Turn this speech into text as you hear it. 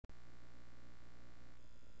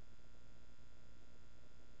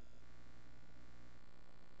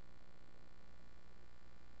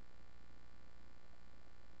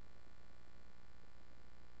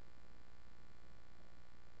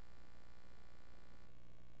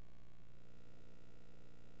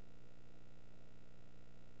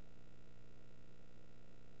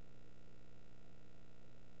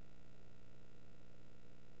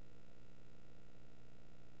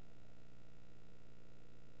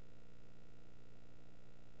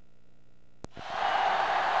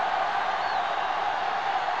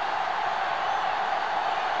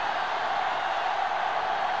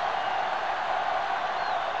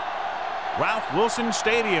Ralph Wilson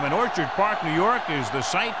Stadium in Orchard Park, New York is the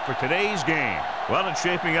site for today's game. Well, it's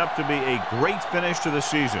shaping up to be a great finish to the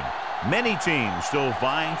season. Many teams still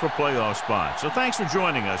vying for playoff spots. So thanks for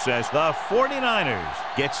joining us as the 49ers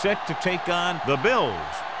get set to take on the Bills.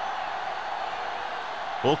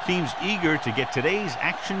 Both teams eager to get today's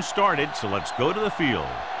action started, so let's go to the field.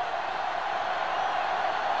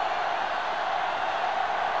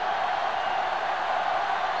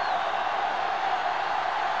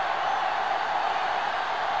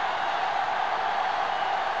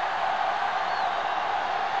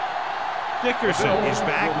 Dickerson is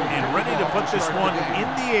back and ready to put this one in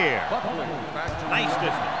the air. Nice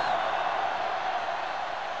distance.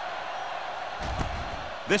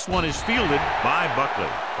 This one is fielded by Buckley.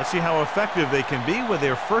 Let's see how effective they can be with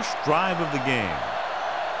their first drive of the game.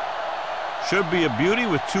 Should be a beauty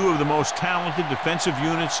with two of the most talented defensive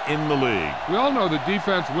units in the league. We all know that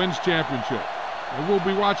defense wins championships. And we'll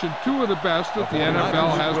be watching two of the best that the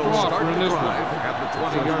NFL has to offer in this one.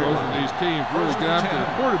 Both of these teams really get after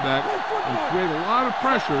the quarterback and create a lot of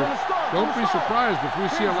pressure. Don't be surprised if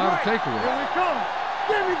we see a lot of takeaways. Here we come.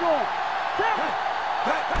 There we go.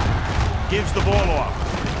 Gives the ball off.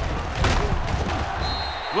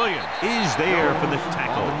 Williams is there for the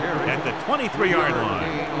tackle at the 23-yard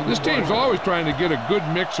line. This team's always trying to get a good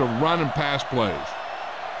mix of run and pass plays.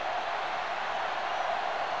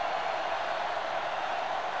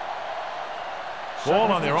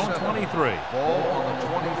 Ball on their own 23. Ball on the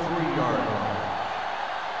 23-yard line.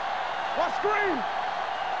 What screen?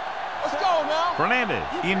 Let's go now. Fernandez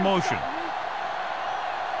in motion.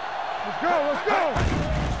 Let's go, let's go.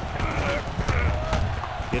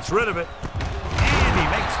 Gets rid of it. And he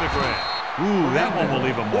makes the grab. Ooh, that one will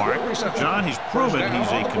leave a mark. John, he's proven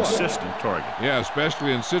he's a consistent target. Yeah,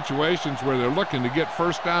 especially in situations where they're looking to get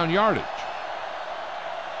first down yardage.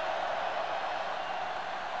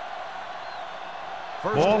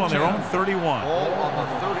 Ball on their own 31. Ball on the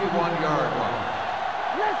 31-yard line.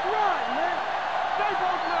 Let's run, man. Stay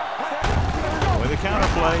both now. With a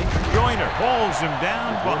counterplay, Joyner hauls him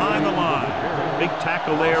down behind the line. Big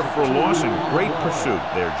tackle there for a loss and great pursuit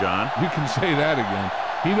there, John. You can say that again.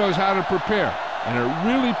 He knows how to prepare, and it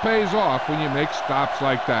really pays off when you make stops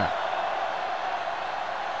like that.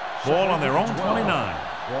 Ball on their own 29. Ball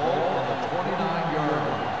on the 29-yard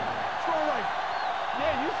line.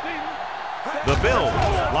 Yeah, you see me. The Bills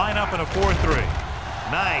line up in a 4-3.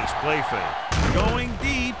 Nice play fake. Going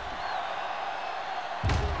deep.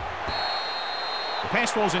 The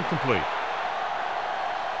pass falls incomplete.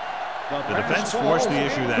 The defense forced the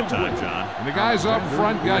issue that time, John. And the guys up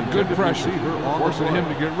front got good pressure, forcing him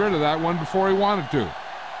to get rid of that one before he wanted to.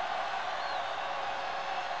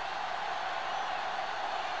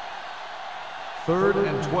 Third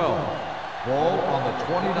and 12. Ball on the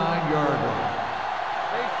 29-yard line.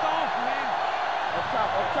 Stay soft, man. Up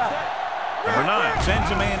top, up top. Number 9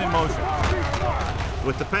 sends a man in motion.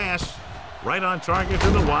 With the pass, right on target to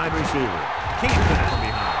the wide receiver. Can't get it from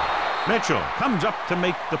behind. Mitchell comes up to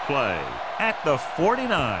make the play at the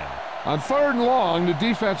 49. On third and long, the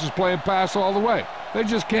defense is playing pass all the way. They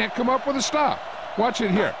just can't come up with a stop. Watch it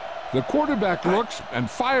here. The quarterback looks and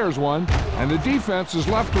fires one, and the defense is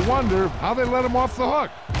left to wonder how they let him off the hook.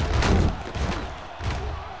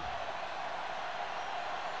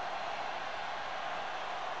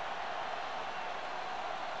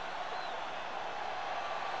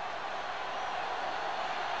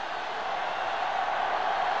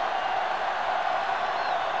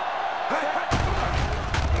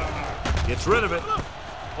 Gets rid of it.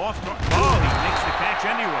 Oh, he makes the catch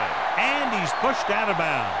anyway. And he's pushed out of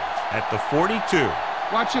bounds at the 42.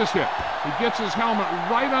 Watch this hit. He gets his helmet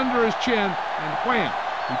right under his chin, and wham,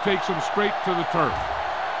 he takes him straight to the turf.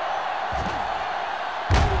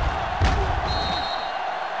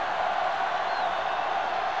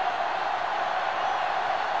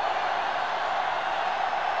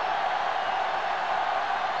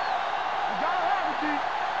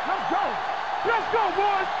 Let's go. Let's go,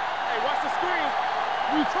 boys. Hey, watch the screen.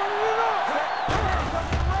 We turning it up.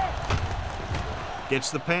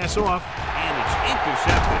 Gets the pass off, and it's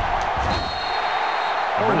intercepted.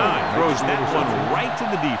 Number 9 throws that one right to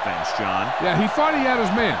the defense, John. Yeah, he thought he had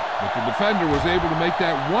his man, but the defender was able to make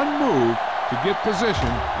that one move to get position,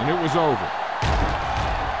 and it was over.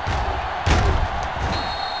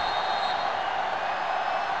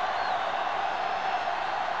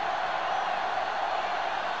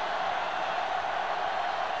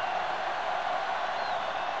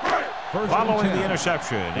 Following the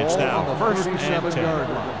interception, it's now first and 10. Will.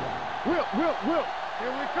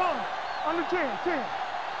 Here we come. Under 10.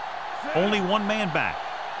 Only one man back.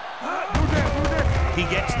 He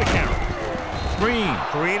gets the carry. Screen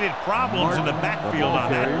created problems in the backfield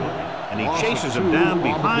on that one. And he chases him down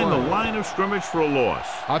behind the line of scrimmage for a loss.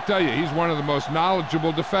 I'll tell you, he's one of the most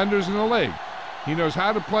knowledgeable defenders in the league. He knows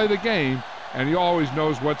how to play the game, and he always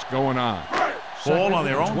knows what's going on. Ball on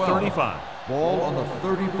their own 35. Ball on the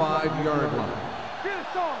 35-yard line. Get it,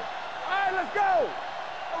 son. All right, let's go.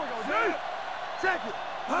 There we go, dude. Check it.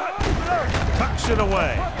 Tucks it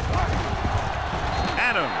away.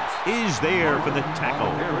 Adams is there for the tackle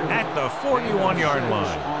at the 41-yard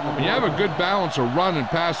line. When you have a good balance of run and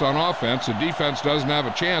pass on offense, the defense doesn't have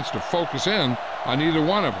a chance to focus in on either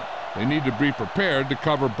one of them. They need to be prepared to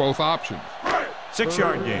cover both options.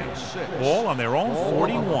 6-yard gain. Ball on their own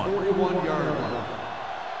 41. 41-yard line.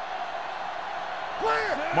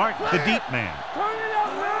 Martin, the deep man. Turn it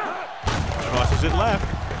up, man. Crosses it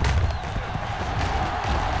left.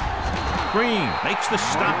 Green makes the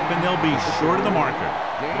stop, and they'll be short of the marker.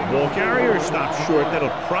 The ball carrier stops short. That'll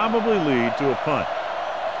probably lead to a punt.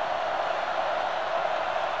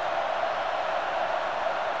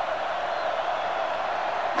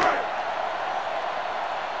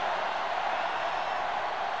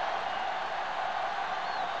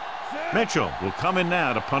 Mitchell will come in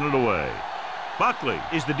now to punt it away. Buckley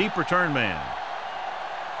is the deep return man.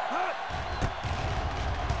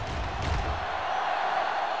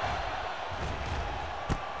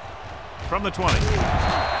 From the 20. 33-yard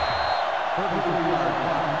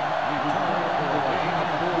punt. Return for a gain of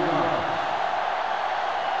 4 yards.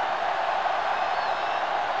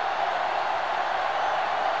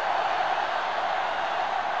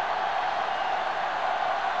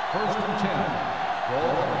 First and 10.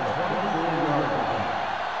 Ball on the 24-yard line.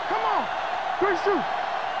 Come on. Quick shoot.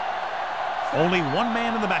 Only one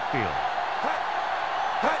man in the backfield.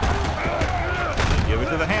 Give it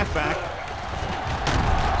to the halfback.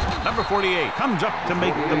 Number 48 comes up to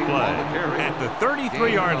make the play at the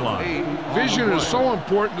 33-yard line. Vision is so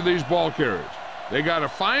important to these ball carriers. They got to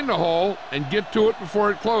find a hole and get to it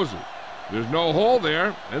before it closes. There's no hole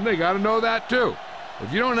there, and they got to know that too.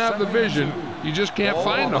 If you don't have the vision, you just can't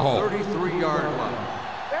find the hole. 33-yard line.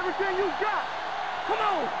 Everything you got. Come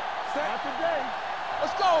on. Not today.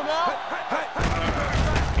 Let's go now.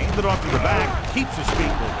 Hands it off to the back, keeps his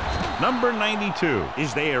feet moving. Number 92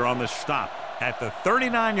 is there on the stop at the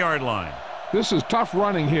 39-yard line. This is tough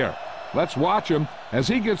running here. Let's watch him as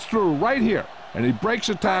he gets through right here, and he breaks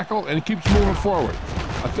a tackle and he keeps moving forward.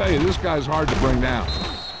 I'll tell you, this guy's hard to bring down.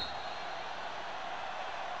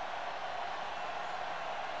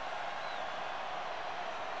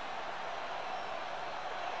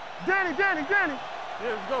 Danny.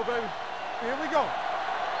 Here we go, baby. Here we go.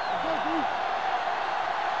 Let's go, dude.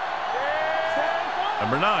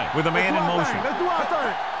 Number 9 with a man in motion. Let's do our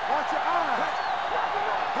thing. Watch your eyes.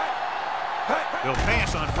 They'll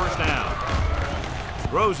pass on first down.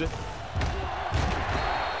 Throws it.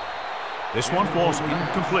 This one falls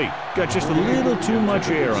incomplete. Got just a little too much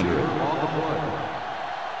air under it. On the play.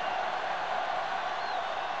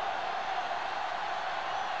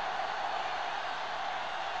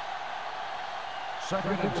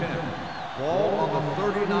 Second and 10. Ball on the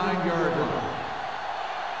 39-yard line.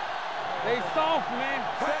 They soft, man.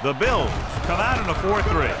 The Bills come out in a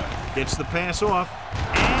 4-3. Gets the pass off,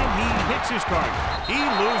 and he hits his target. He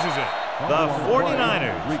loses it. The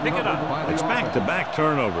 49ers pick it up. It's back-to-back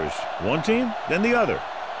turnovers. One team, then the other.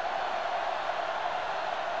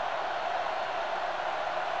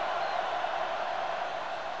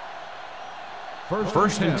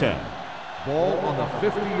 First and 10. Ball on the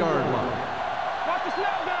 50-yard line. Watch the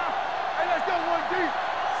snap down. Hey, let's go one deep.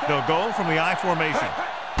 They'll go from the I formation.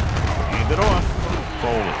 Hand it off.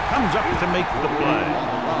 Foley comes up to make the play.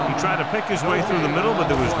 He tried to pick his way through the middle, but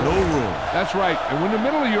there was no room. That's right. And when the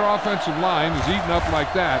middle of your offensive line is eaten up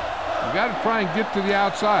like that, you got to try and get to the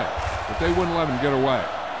outside. But they wouldn't let him get away.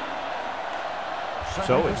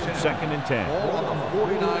 So it's second and 10. Ball on the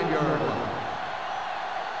 49-yard line.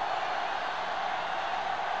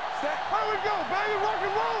 Here we go, baby. Rock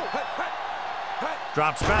and roll.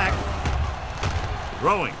 Drops back.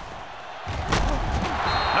 Throwing.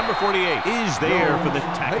 Number 48 is there for the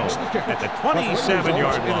tackle at the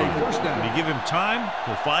 27-yard line. When you give him time,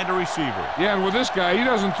 he'll find a receiver. Yeah, and with this guy, he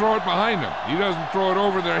doesn't throw it behind them. He doesn't throw it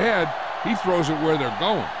over their head. He throws it where they're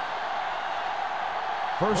going.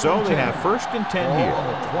 So they have first and 10 Ball here. on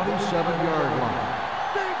the 27-yard line.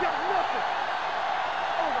 They ain't got nothing.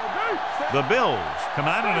 Oh, The Bills come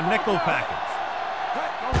out in a nickel package.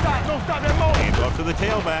 Don't stop that motion. Hands off to the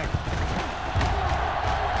tailback.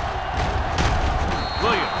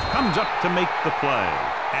 Williams comes up to make the play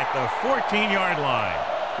at the 14-yard line.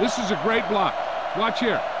 This is a great block. Watch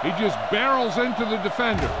here. He just barrels into the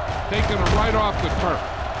defender, taking him right off the turf.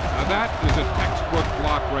 Now that is a textbook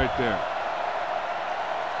block right there.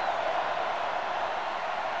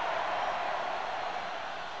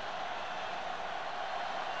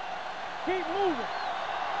 Keep moving.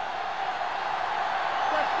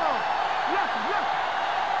 Let's go. Left, left.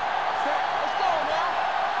 Set. Let's go now.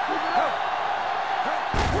 Keep it up.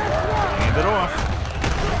 Hand it off.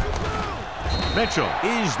 Mitchell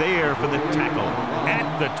is there for the tackle at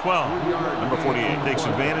the 12. Number 48 takes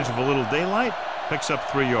advantage of a little daylight, picks up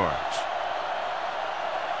 3 yards.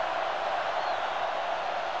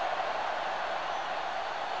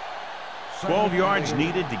 $12 yards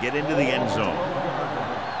needed to get into the end zone.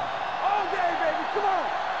 All day, baby. Come on.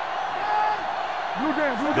 Blue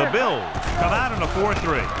game, blue The game. Bills come out in a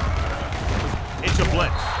 4-3. It's a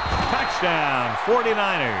blitz. Touchdown,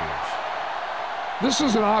 49ers. This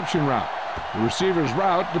is an option route. The receiver's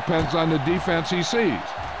route depends on the defense he sees,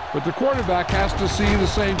 but the quarterback has to see the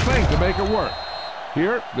same thing to make it work.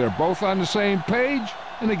 Here, they're both on the same page,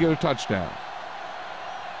 and they get a touchdown.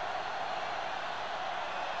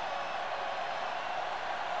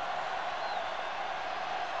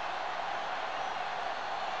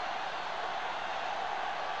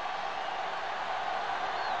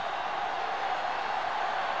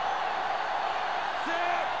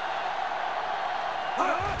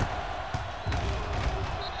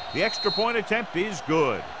 The extra point attempt is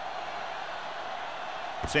good.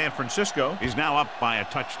 San Francisco is now up by a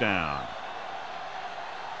touchdown.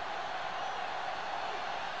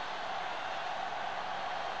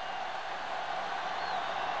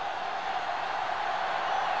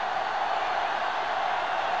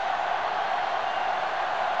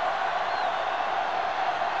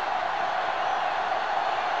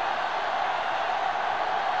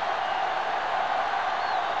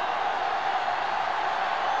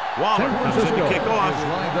 Waller comes in to kick off. Is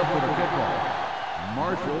lined up for the kickoff.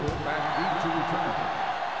 Marshall back deep to return.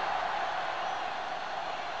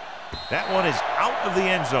 That one is out of the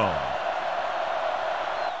end zone.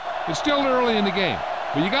 It's still early in the game,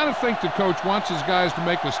 but you got to think the coach wants his guys to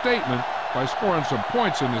make a statement by scoring some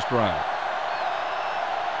points in this drive.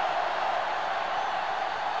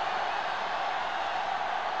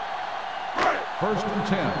 First and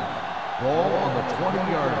 10. Ball on the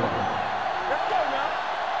 20-yard line. Let's go now.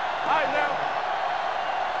 All right, now.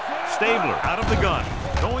 Stabler out of the gun,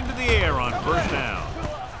 going to the air on first down.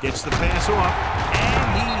 Gets the pass off,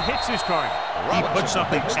 and he hits his target. He puts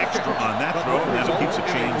something extra on that throw, and that'll keep the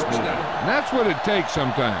chains moving. And that's what it takes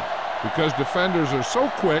sometimes, because defenders are so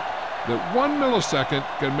quick that 1 millisecond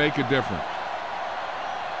can make a difference.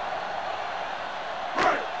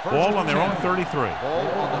 Ball on their own 33. Ball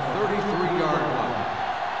on the 33-yard line.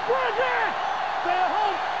 Stay at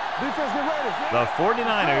home. Defense get ready. The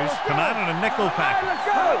 49ers come out in a nickel package. Let's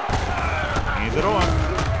go. Hands it off.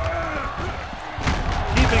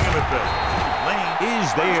 Keeping him at bay. Lane is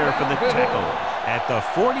there for the tackle at the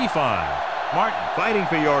 45. Martin fighting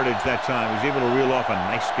for yardage that time. He's able to reel off a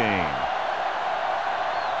nice gain.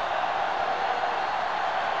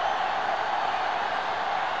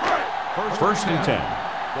 First and 10.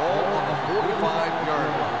 Ball on the 45-yard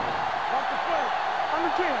line. Off the play. On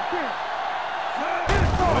the 10.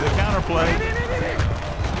 With a counter play.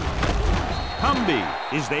 Humby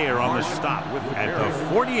is there on the stop at the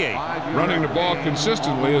 48. Running the ball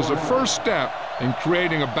consistently is the first step in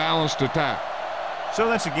creating a balanced attack. So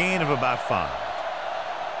that's a gain of about 5.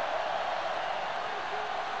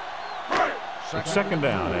 It's second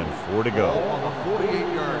down and 4 to go. Ball on the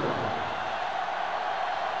 48-yard line.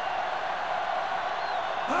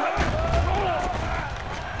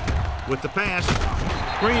 With the pass,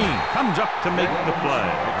 Green comes up to make the play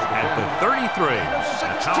at the 33. A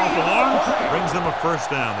powerful arm brings them a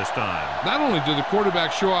first down this time. Not only did the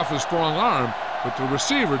quarterback show off his strong arm, but the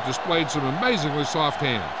receiver displayed some amazingly soft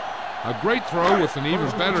hands. A great throw with an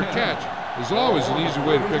even better catch is always an easy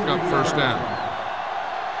way to pick up first down.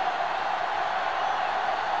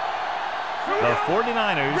 The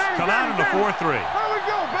 49ers come out in a 4-3. There we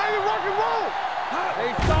go, baby. Rock and roll.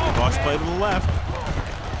 Toss play to the left.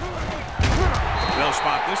 They'll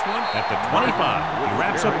spot this one at the 25. He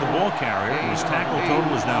wraps up the ball carrier, and his tackle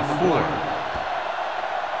total is now 4.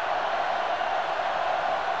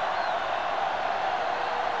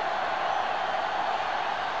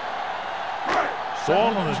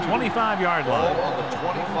 Ball on the 25-yard line. Ball on the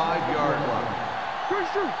 25-yard line. Good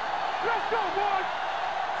shoot. Let's go, boys.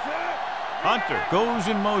 Hunter goes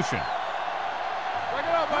in motion. Break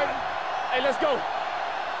it up, baby. Hey, let's go.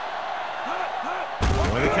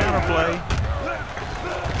 With a counter play.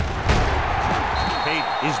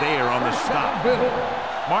 Tate is there on the stop.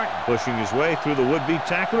 Martin pushing his way through the would-be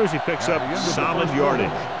tacklers. He picks up solid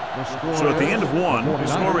yardage. So at the end of one, the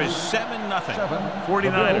score is 7-0.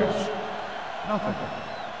 49ers. Nothing.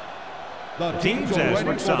 The teams as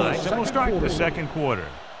switch sides, and we'll start the second quarter.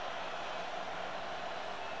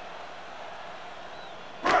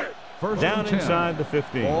 Down inside the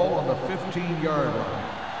 15. Ball on the 15-yard line.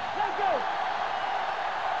 Let's go.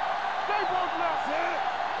 Stay both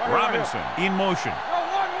now. Robinson in motion.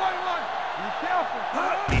 One. Be careful.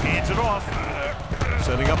 He hands it off.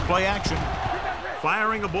 Setting up play action.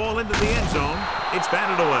 Firing a ball into the end zone. It's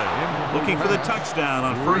batted away. Looking for the touchdown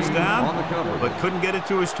on first down, but couldn't get it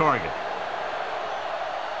to his target.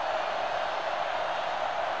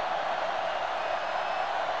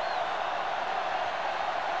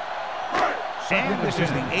 And this is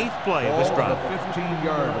the 8th play of this drive.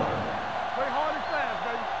 15-yard line. Play hard and fast,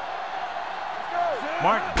 baby. Let's go.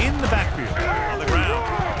 Martin in the backfield on the ground.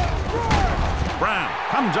 Brown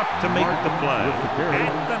comes up to make the play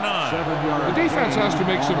at the 9. The defense has to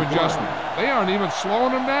make some adjustments. They aren't even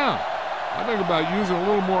slowing them down. I think about using a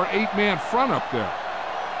little more 8-man front up there.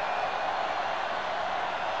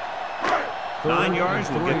 9 yards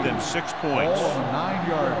will get them 6 points. Ball on the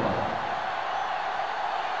 9-yard line.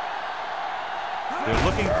 They're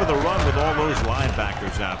looking for the run with all those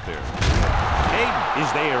linebackers out there. Hayden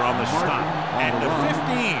is there on the stop. And the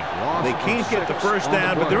 15. They can't get the first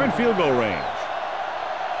down, but they're in field goal range.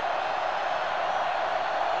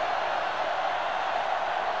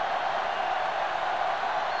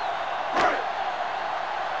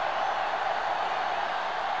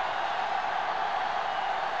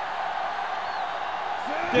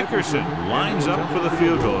 Dickerson lines up for the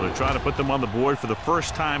field goal to try to put them on the board for the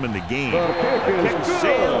first time in the game. The kick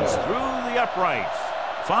sails through the uprights.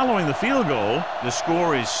 Following the field goal, the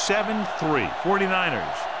score is 7-3,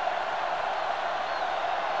 49ers.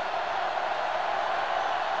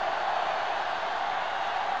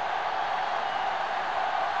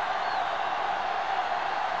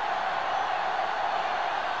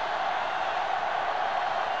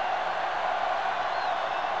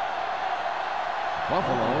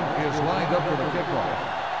 Buffalo is lined up for the kickoff.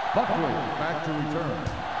 Buckley back to return.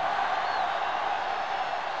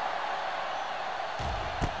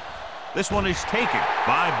 This one is taken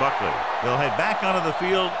by Buckley. They'll head back onto the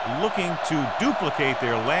field looking to duplicate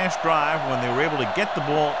their last drive when they were able to get the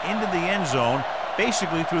ball into the end zone,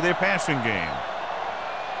 basically through their passing game.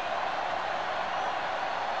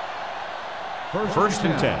 First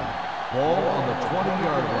and 10. Ball on the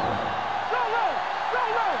 20-yard line.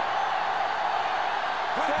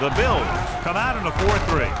 The Bills come out in a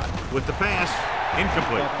 4-3 with the pass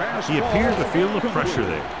incomplete. He appeared to feel the pressure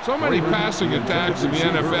there. So many passing attacks in the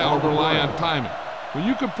NFL rely on timing. When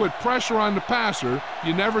you can put pressure on the passer,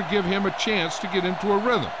 you never give him a chance to get into a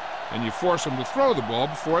rhythm, and you force him to throw the ball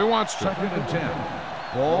before he wants to. Second and 10.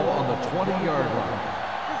 Ball on the 20-yard line.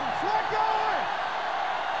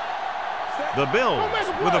 The Bills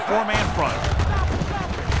with a 4-man front.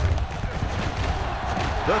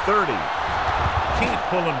 The 30. Can't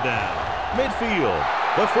pull him down. Midfield.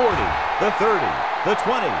 The 40. The 30. The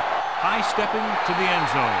 20. High stepping to the end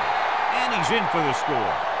zone. And he's in for the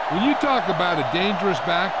score. When you talk about a dangerous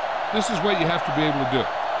back, this is what you have to be able to do.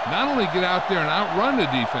 Not only get out there and outrun the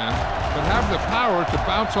defense, but have the power to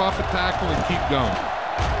bounce off a tackle and keep going.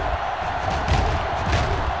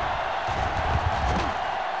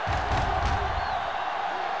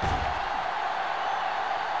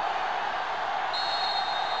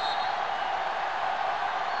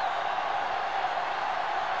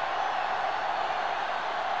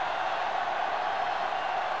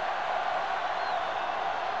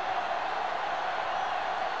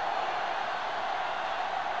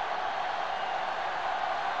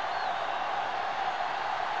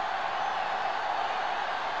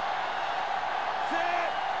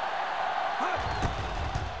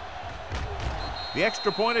 The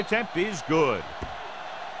extra point attempt is good.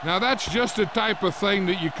 Now that's just the type of thing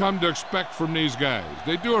that you come to expect from these guys.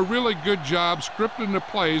 They do a really good job scripting the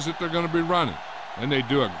plays that they're going to be running, and they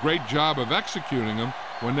do a great job of executing them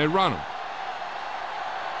when they run them.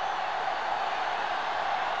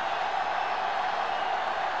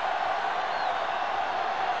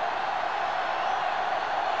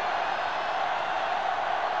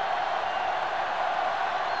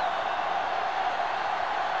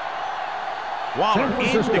 Waller in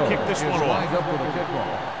to kick this one off. Up for the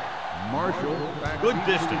kickoff. Marshall back. Good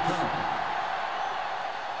distance.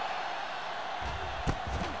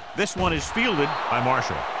 This one is fielded by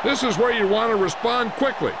Marshall. This is where you want to respond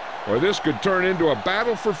quickly, or this could turn into a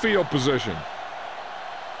battle for field position.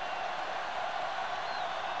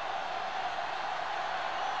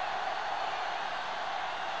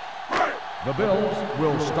 The Bills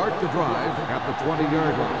will start the drive at the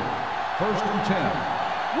 20-yard line. 1st and 10.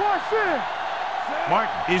 Watch it.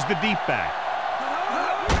 Martin is the deep back.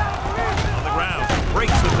 On the ground,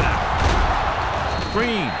 breaks the tackle.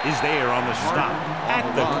 Green is there on the stop at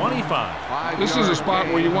the 25. This is a spot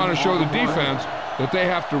where you want to show the defense that they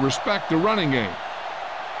have to respect the running game.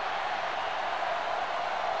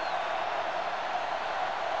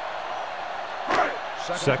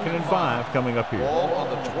 Second and 5 coming up here. Ball on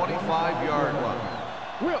the 25-yard line.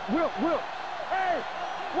 Will. Hey,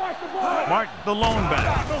 watch the ball. Martin, the lone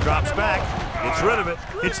back, drops back, gets rid of it,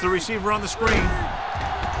 hits the receiver on the screen.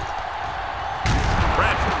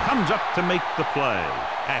 Bradford comes up to make the play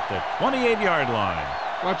at the 28-yard line.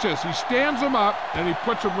 Watch this. He stands him up, and he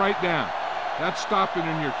puts him right down. That's stopping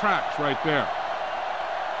in your tracks right there.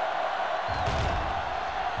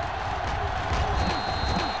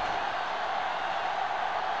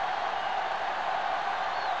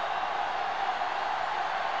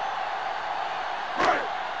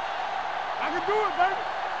 I can do it, baby.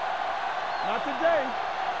 Not today.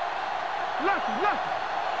 Lucky.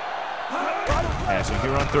 Passing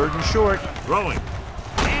here on 3rd and short, throwing,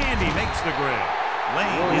 and he makes the grab.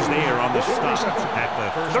 Lane is there on the stop at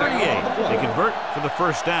the 38. They convert for the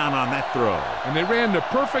first down on that throw. And they ran the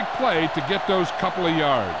perfect play to get those couple of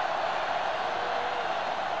yards.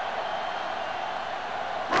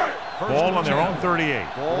 Ball on their own 38.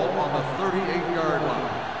 Ball on the 38-yard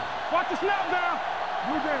line. Watch the snap down.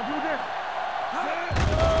 Blue down.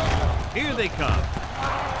 Here they come.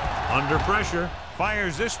 Under pressure,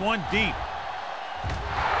 fires this one deep.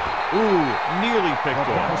 Ooh, nearly picked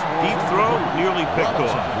off. Deep throw, nearly picked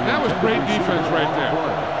off. That was great defense right there.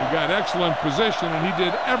 He got excellent position, and he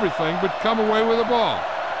did everything but come away with the ball.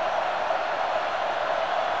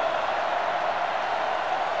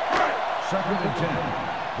 Second and 10.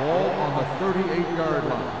 Ball on the 38-yard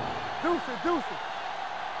line. Deuce it.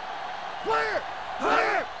 Play it.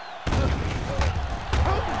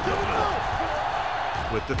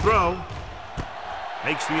 With the throw,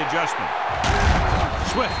 makes the adjustment.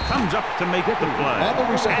 Swift comes up to make the play at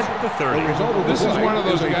the 30. This is one of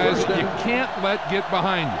those guys that you can't let get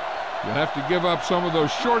behind you. You have to give up some of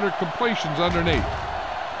those shorter completions underneath.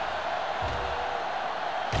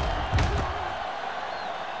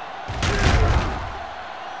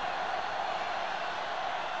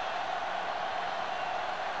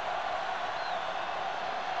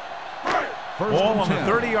 Ball on the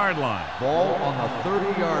 30-yard line. Ball on the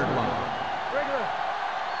 30-yard line.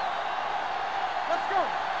 Let's go.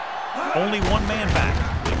 Only one man back.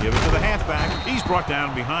 They give it to the halfback. He's brought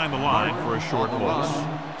down behind the line for a short loss.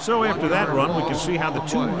 So after that run, we can see how the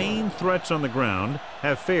two main threats on the ground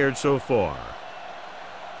have fared so far.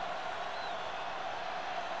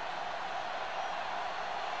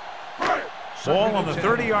 Ball on the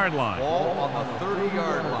 30-yard line. Ball on the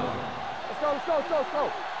 30-yard line. Let's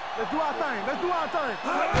go. Let's do our thing.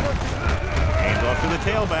 Hand off to the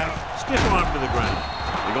tailback. Stiff arm to the ground.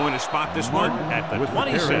 They're going to spot this one at the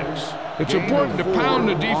 26. It's important to pound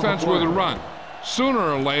the defense with a run. Sooner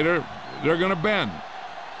or later, they're going to bend.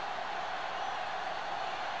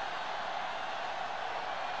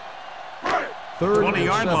 The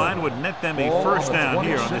 20-yard line would net them a first down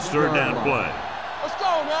here on this third down play. Let's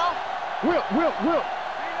go now. Will.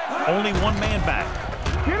 Only one man back.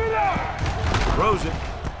 Get it up. Throws it.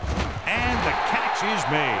 And the catch is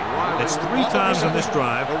made. That's 3 times on this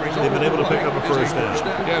drive they've been able to pick up a first down.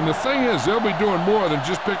 Yeah, and the thing is, they'll be doing more than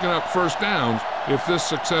just picking up first downs if this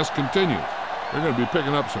success continues. They're going to be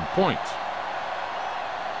picking up some points.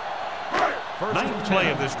 Ninth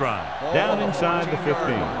play of this drive. Down inside the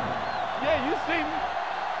 15. Yeah, you see me.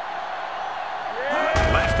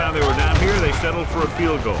 Last time they were down here, they settled for a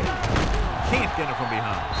field goal. Can't get it from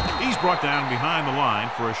behind. He's brought down behind the line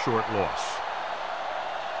for a short loss.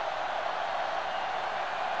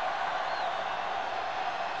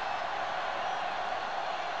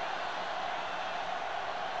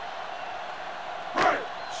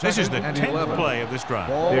 This is the 10th play of this drive.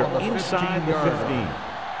 They're inside the 15.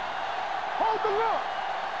 Hold the look.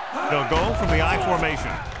 They'll go from the I formation.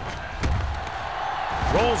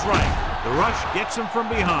 Rolls right. The rush gets him from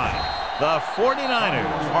behind. The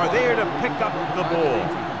 49ers are there to pick up the ball.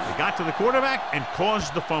 They got to the quarterback and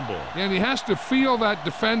caused the fumble. And he has to feel that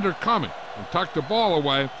defender coming and tuck the ball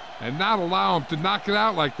away and not allow him to knock it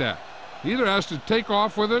out like that. He either has to take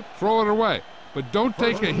off with it, throw it away. But don't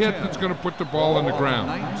take a hit that's going to put the ball on the ground.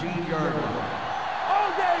 19-yard line. All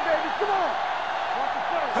day, baby. Come on.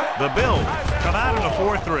 The Bills come out in a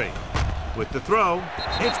 4-3. With the throw,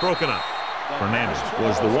 it's broken up. Fernandez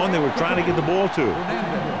was the one they were trying to get the ball to.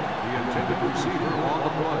 Fernandez, the intended receiver on the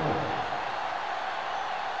play.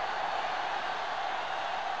 2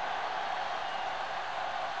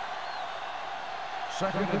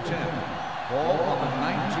 Second and 10. Ball on the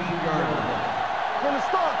 19-yard line. From the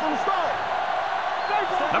start, from the start.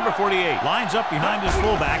 Number 48 lines up behind his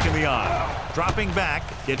fullback in the I. Dropping back,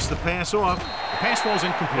 gets the pass off. The pass falls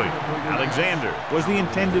incomplete. Alexander was the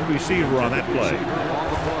intended receiver on that play.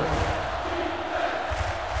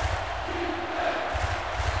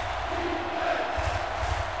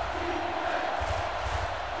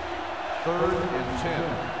 Third and 10.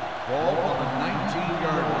 Ball on the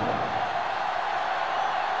 19-yard line.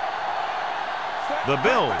 The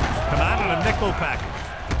Bills come out in a nickel package.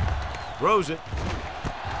 Throws it.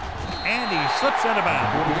 And he slips out of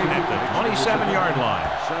bounds at the 27-yard line.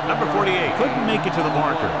 Number 48 couldn't make it to the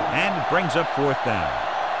marker, and it brings up fourth down.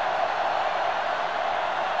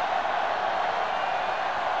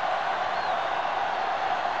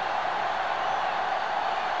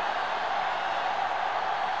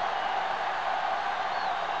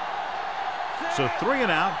 So 3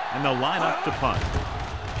 and out, and they'll line up to punt.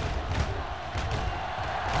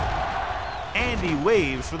 And he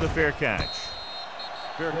waves for the fair catch.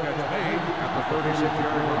 Fair catch made at the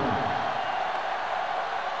 36-yard line.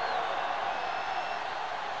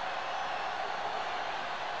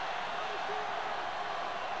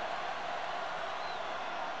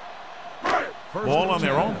 Ball on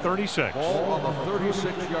their own 36. Ball on the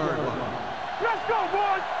 36-yard line. Let's go,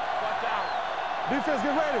 boys. Watch out. Defense,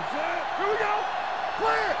 get ready. Here we go.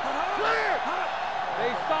 Clear. Clear.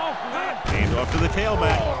 They soft, man. Hand off to the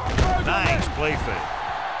tailback. Nice play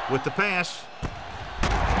fake. With the pass,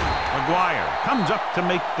 McGuire comes up to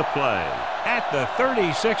make the play at the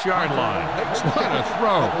 36-yard line. What a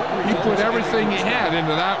throw. He put everything he had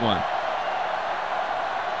into that one.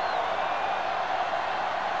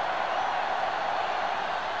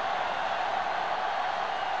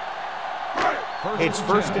 It's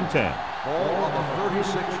first and 10. Ball on the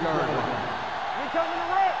 36-yard line. We coming to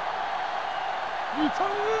wreck. You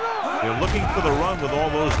turning it up. They're looking for the run with all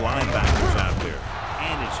those linebackers out there.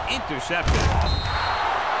 And it's intercepted.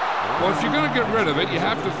 Well, if you're going to get rid of it, you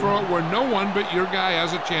have to throw it where no one but your guy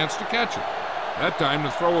has a chance to catch it. That time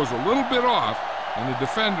the throw was a little bit off, and the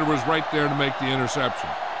defender was right there to make the interception.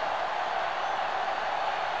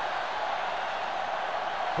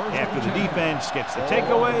 After the defense gets the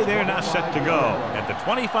takeaway, they're now set to go at the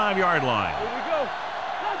 25-yard line. Here we go.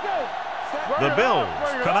 Let's go. The Bills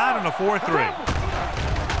come out in a 4-3.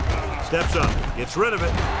 Steps up, gets rid of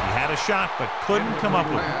it. He had a shot, but couldn't come up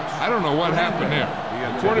with it. I don't know what happened there.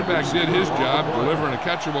 The quarterback did his job delivering a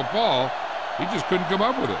catchable ball. He just couldn't come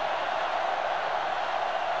up with it.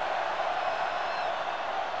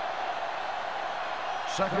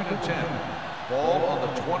 Second and 10. Ball on the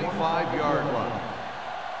 25-yard line.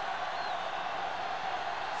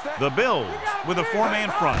 The Bills with a 4-man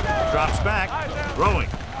front. Drops back, throwing.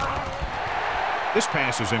 This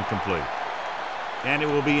pass is incomplete. And it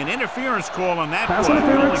will be an interference call on that play. The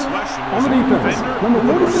only question was the defender or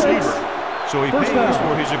the receiver. So he pays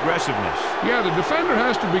for his aggressiveness. Yeah, the defender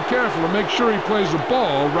has to be careful to make sure he plays the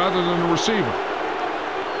ball rather than the receiver.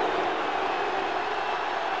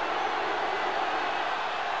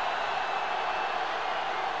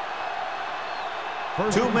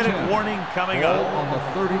 First 2-minute warning coming up. on the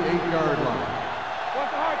 38-yard line.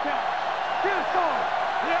 What's the hard count? Get it started.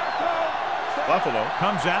 Buffalo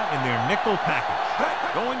comes out in their nickel package.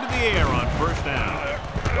 Going to the air on first down.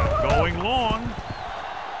 Going long.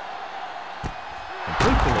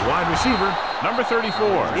 Complete to the wide receiver. Number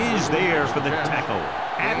 34 is there for the tackle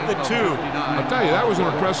at the 2. I'll tell you, that was an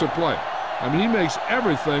impressive play. I mean, he makes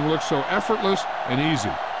everything look so effortless and easy.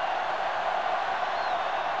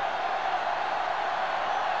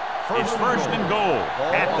 It's first and goal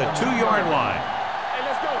at the 2-yard line. Hey,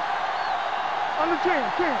 let's go. Under 10.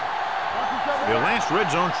 Their last red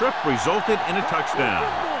zone trip resulted in a touchdown.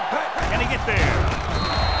 Can he get there?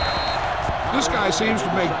 This guy seems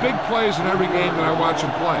to make big plays in every game that I watch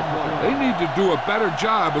him play. They need to do a better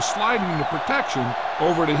job of sliding the protection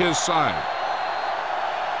over to his side.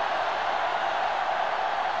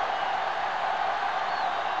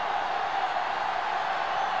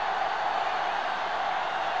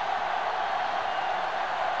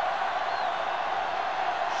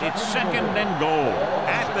 It's second and goal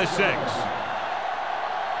at the 6.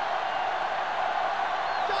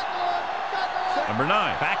 Number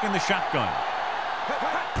 9 back in the shotgun.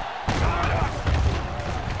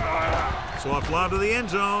 Soft lob to the end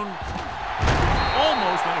zone.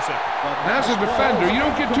 Almost intercepted. As a defender, you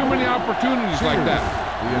don't get too many opportunities like that.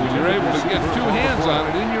 When you're able to get 2 hands on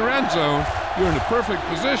it in your end zone, you're in the perfect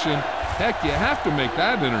position. Heck, you have to make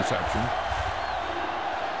that interception.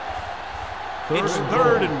 It's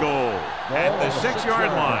third and goal at the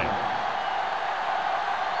 6-yard line.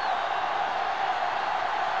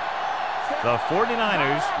 The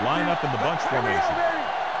 49ers line up in the bunch formation.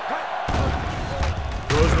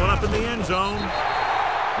 Throws one up in the end zone.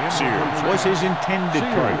 Sears was his intended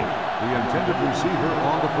target. The intended receiver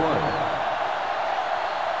on the play.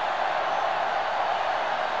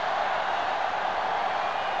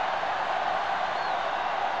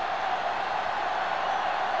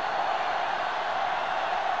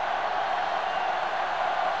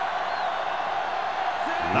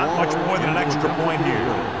 Not much more than an extra point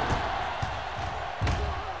here.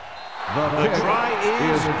 The try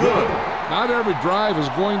is good. Not every drive is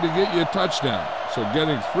going to get you a touchdown, so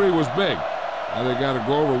getting 3 was big. Now they got to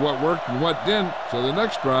go over what worked and what didn't, so the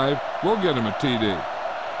next drive will get them a TD.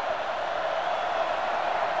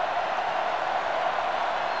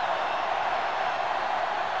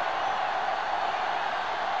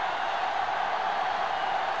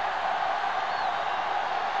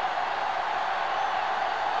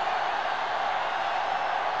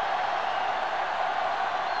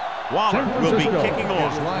 Waller will be kicking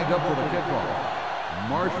off. Is lined up for the kickoff.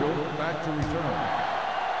 Marshall back to return.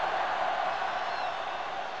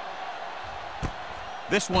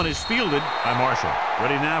 This one is fielded by Marshall.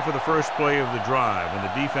 Ready now for the first play of the drive, and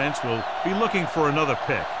the defense will be looking for another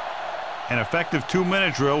pick. An effective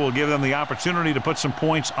 2-minute drill will give them the opportunity to put some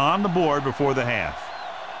points on the board before the half.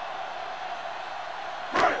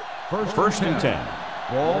 First and 10.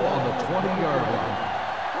 Ball on the 20-yard line.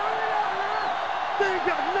 They ain't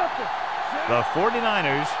got nothing. The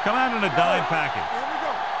 49ers come out in a dime package. Here we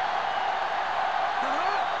go.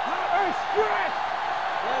 Hey, stretch.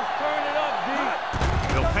 Let's turn it up, D.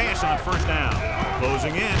 He'll pass on first down.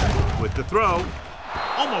 Closing in with the throw.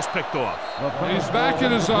 Almost picked off. He's back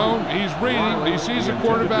in his zone. He's reading. He sees the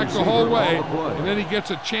quarterback the whole way, and then he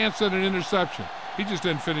gets a chance at an interception. He just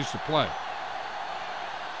didn't finish the play.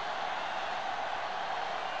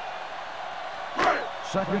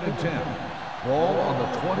 Second and 10. Ball on the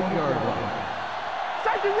 20-yard line.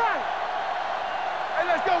 Safety right. Hey,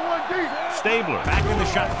 let's go 1D. Stabler back in the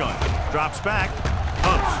shotgun. Drops back.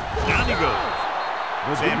 Pumps. Down he goes.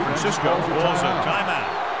 San Francisco calls a timeout.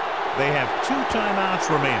 They have 2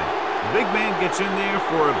 timeouts remaining. The big man gets in there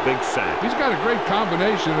for a big sack. He's got a great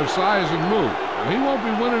combination of size and move. He won't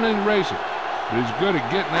be winning any races, but he's good at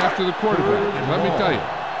getting after the quarterback. And let me tell you,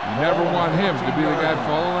 you never want him to be the guy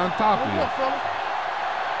falling on top of you.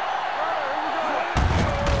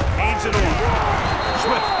 Hands it off.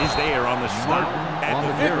 Swift is there on the stop at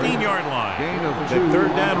the 15-yard line. The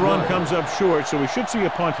third down run comes up short, so we should see a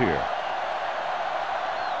punt here.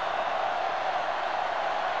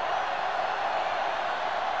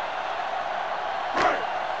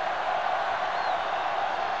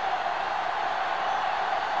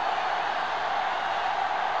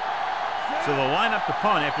 So they'll line up the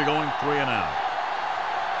punt after going 3 and out.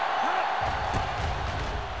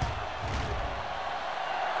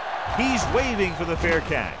 He's waving for the fair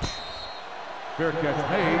catch. Fair catch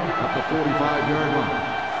made at the 45-yard line.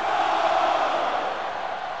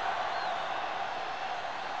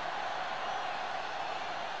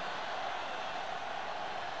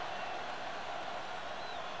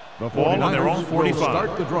 The Ball on their own 45. Will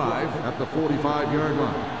start the drive at the 45-yard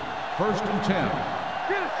line. First and 10.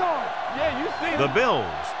 Get it started. Yeah, you see The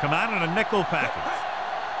Bills come out in a nickel package.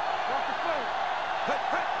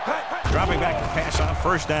 Dropping back to pass on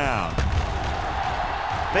first down.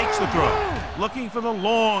 Fakes the throw. Looking for the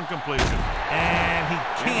long completion. And he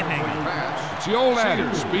can't hang on. It's the old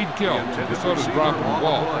adage, speed kills. So does dropping the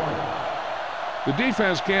ball. The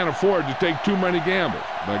defense can't afford to take too many gambles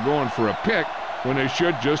by going for a pick when they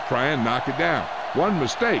should just try and knock it down. One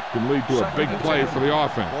mistake can lead to a big play for the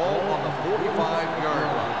offense. Ball on the 45-yard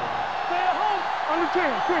line. Stay at home. On the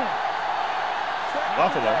 10.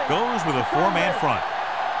 Buffalo goes with a 4-man front.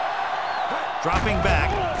 Dropping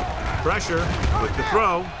back. Pressure with the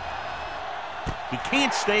throw. He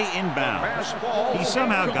can't stay inbounds. He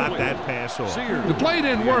somehow got that pass off. The play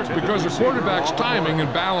didn't work because the quarterback's timing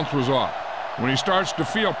and balance was off. When he starts to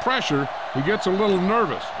feel pressure, he gets a little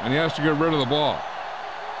nervous, and he has to get rid of the ball.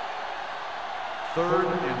 Third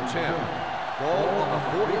and 10. Ball on the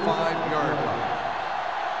 45-yard line.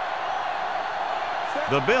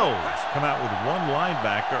 The Bills come out with 1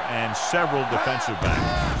 linebacker and several defensive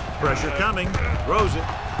backs. Pressure coming. Throws it.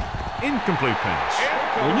 Incomplete pass.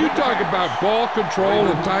 When you talk about ball control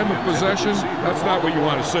and time of possession, that's not what you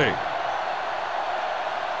want to see.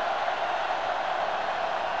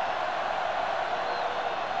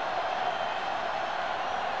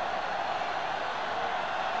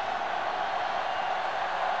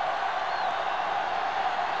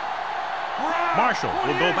 Marshall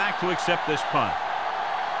will go back to accept this punt.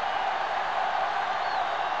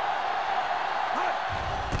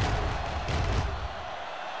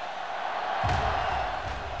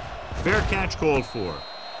 Fair catch called for.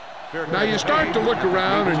 Now you start to look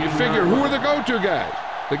around and you figure, who are the go-to guys?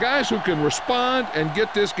 The guys who can respond and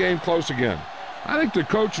get this game close again. I think the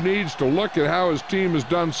coach needs to look at how his team has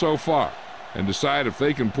done so far and decide if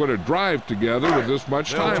they can put a drive together with this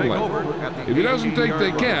much time left. If he doesn't think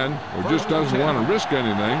they can, or just doesn't want to risk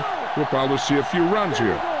anything, we'll probably see a few runs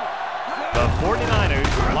here. The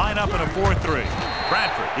 49ers line up in a 4-3.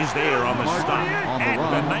 Bradford is there on the stop at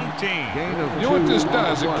the 19. You know what this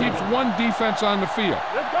does? It keeps one defense on the field,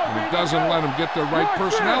 and it doesn't let them get the right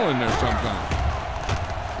personnel in there sometimes.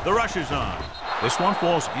 The rush is on. This one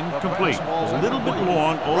falls incomplete. A little bit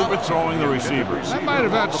long, overthrowing the receivers. That might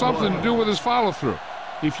have had something to do with his follow-through.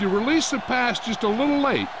 If you release the pass just a little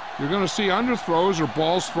late, you're going to see underthrows or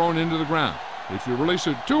balls thrown into the ground. If you release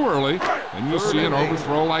it too early, then you'll see an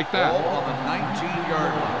overthrow like that. Ball on the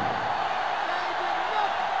 19-yard line.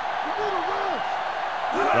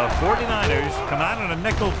 The 49ers come out in a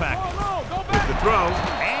nickel package. With the throw,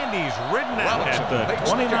 and he's ridden out at the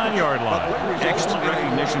 29-yard line. Excellent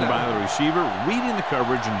recognition by the receiver, reading the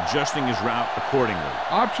coverage and adjusting his route accordingly.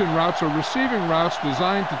 Option routes are receiving routes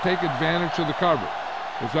designed to take advantage of the coverage.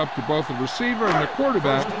 It's up to both the receiver and the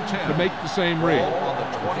quarterback to make the same read.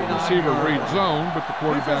 If the receiver reads zone, but the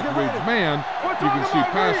quarterback reads man, you can see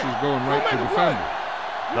passes going right to the defender.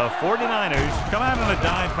 The 49ers come out in a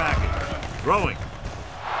dime package. Throwing.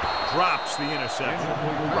 Drops the interception.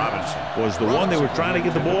 Robinson was the one they were trying to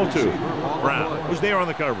get the ball to. Brown was there on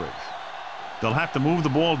the coverage. They'll have to move the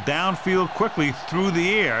ball downfield quickly through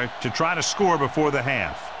the air to try to score before the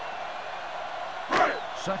half.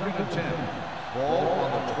 2nd and 10. Ball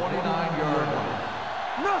on the 29-yard line.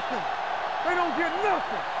 Nothing. They don't get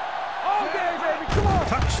nothing. All day, baby. Come on.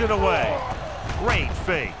 Tucks it away. Great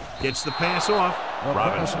fake. Gets the pass off.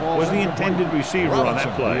 Robinson was the intended receiver on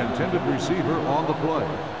that play. The intended receiver on the play.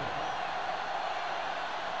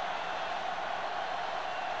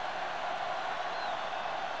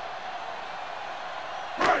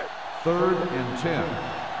 3rd and 10.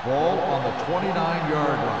 Ball on the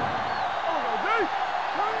 29-yard line.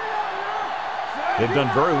 They've done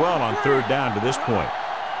very well on 3rd down to this point.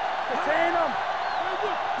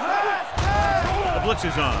 The blitz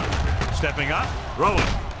is on. Stepping up, throwing.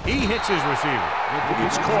 He hits his receiver. He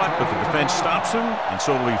gets caught, but the defense stops him, and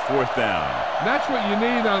so it'll be 4th down. That's what you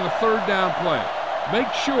need on the 3rd down play.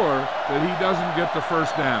 Make sure that he doesn't get the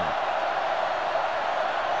 1st down.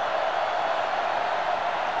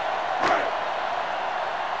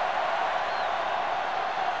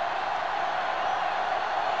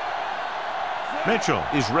 Mitchell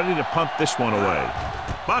is ready to punt this one away.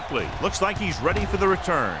 Buckley looks like he's ready for the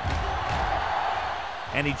return.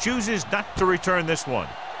 And he chooses not to return this one.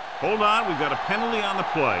 Hold on, we've got a penalty on the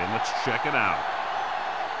play, and let's check it out.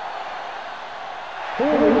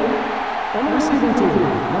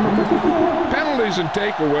 Penalties and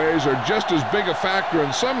takeaways are just as big a factor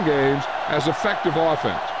in some games as effective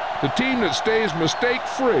offense. The team that stays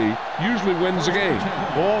mistake-free usually wins the game.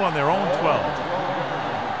 Ball on their own 12.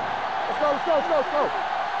 Let's go.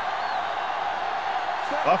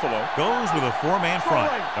 Buffalo goes with a 4-man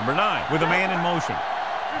front. Number 9 with a man in motion.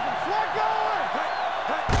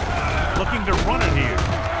 Looking to run it here.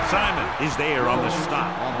 Simon is there on the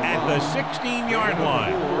stop at the 16-yard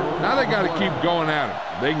line. Now they got to keep going at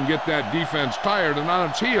it. They can get that defense tired and on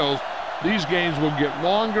its heels. These games will get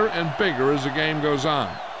longer and bigger as the game goes on.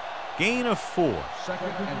 Gain of 4.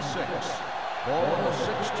 2nd and 6. Ball on the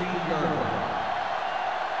 16-yard line.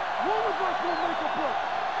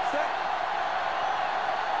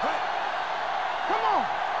 Come on.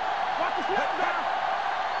 Watch the slip down.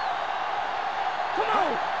 Come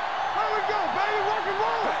on. There we go, baby. Rock and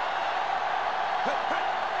roll.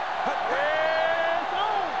 It's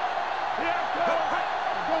on. Yeah, go.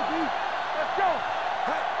 Let's go, D. Let's go.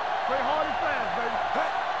 Play hard and fast, baby.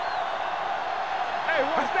 Hey,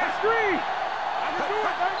 watch that screen. I can do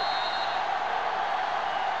it, baby.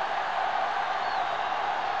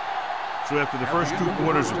 So after the first 2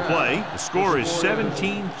 quarters of play, the score is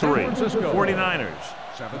 17-3. 49ers.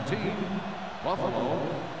 17. Buffalo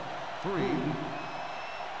 3.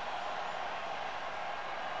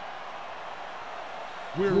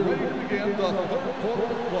 We're ready to begin the 3rd quarter of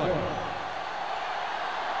play.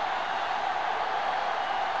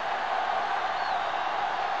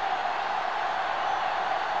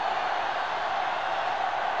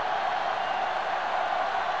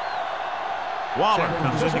 Waller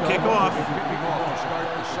comes in to kick off. Kicking off to start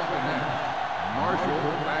the 2nd half. Marshall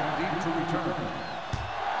back deep to return.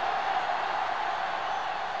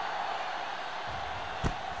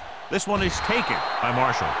 This one is taken by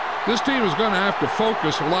Marshall. This team is going to have to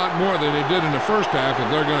focus a lot more than they did in the 1st half if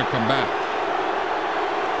they're going to come back.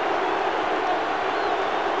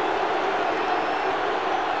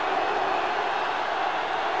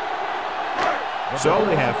 So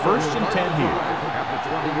they have 1st and 10 here. At the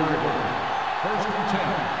 20-yard line. 1st and 10.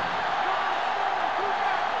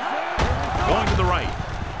 Going to the right.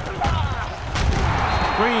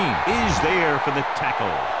 Green is there for the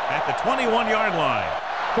tackle at the 21-yard line.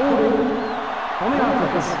 On the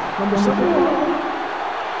offense, number 71.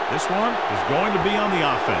 This one is going to be on the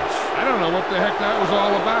offense. I don't know what the heck that was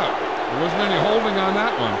all about. There wasn't any holding on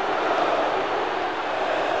that one.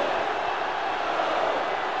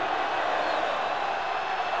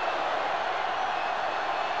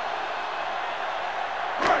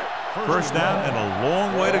 First down and a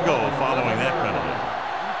long way to go following that penalty.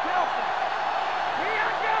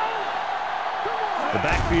 The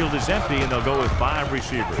backfield is empty, and they'll go with 5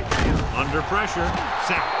 receivers. Under pressure,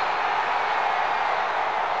 sack.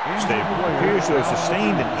 Stable appears to have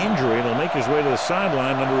sustained an injury, and he'll make his way to the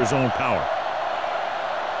sideline under his own power.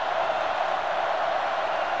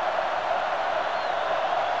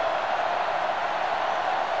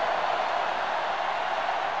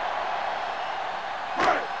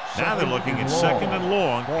 Now they're looking at 2nd and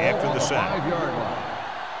long after the sack. 5-yard line.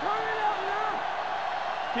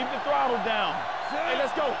 Keep the throttle down. Hey,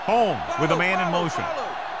 let's go. Holmes with a man in motion.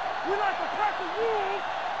 We like to crack the rules.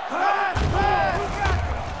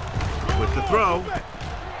 With the throw.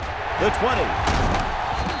 The 20.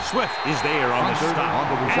 Swift is there on the stop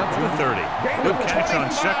at the 30. Good catch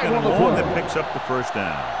on 2nd and long that picks up the first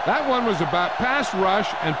down. That one was about pass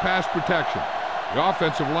rush and pass protection. The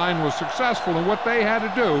offensive line was successful in what they had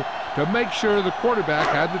to do to make sure the quarterback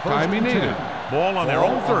had the time he needed. Ball on their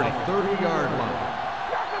own 30. 30-yard line.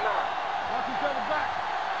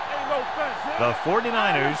 The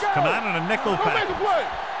 49ers come out in a nickel package.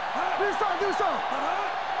 Do something.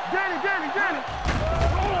 Danny.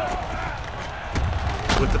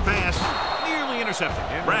 With the pass, nearly intercepted.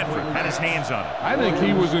 Bradford had his hands on it. I think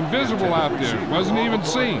he was invisible out there. Wasn't even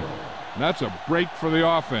seen. And that's a break for the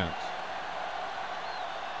offense.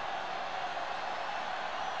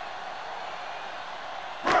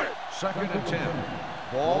 Second and 10.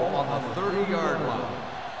 Ball on the 30-yard line.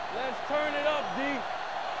 Let's turn it up, D.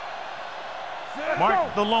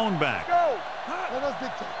 Mark the lone back. Go. Let us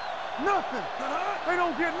dictate. Nothing. They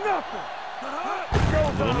don't get nothing.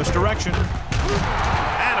 A little misdirection.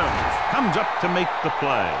 Adams comes up to make the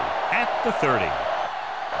play at the 30.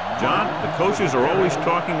 John, the coaches are always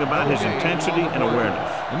talking about his intensity and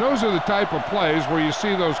awareness. And those are the type of plays where you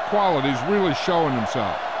see those qualities really showing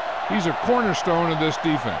himself. He's a cornerstone of this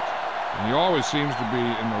defense, and he always seems to be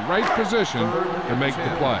in the right position to make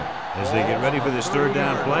the play. As they get ready for this 3rd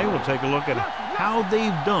down play, we'll take a look at how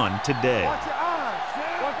they've done today. Watch your eyes.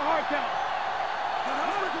 Watch the hard count.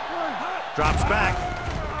 Drops back.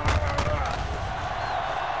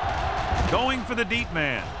 Going for the deep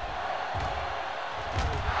man.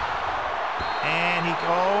 And he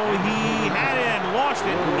had it and lost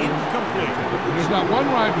it. Incomplete. There's not one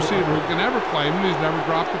wide receiver who can ever claim that he's never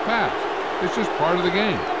dropped a pass. It's just part of the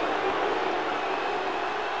game.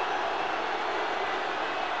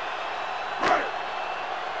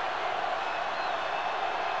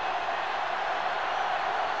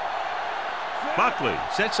 Buckley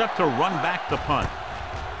sets up to run back the punt.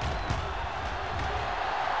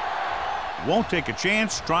 Won't take a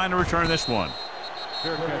chance trying to return this one.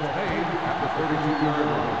 Fair catch made at the 32-yard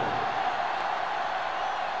line.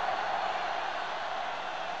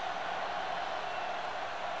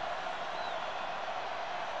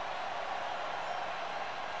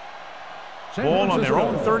 Ball on their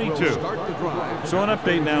own 32. So an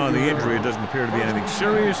update now on the injury. It doesn't appear to be anything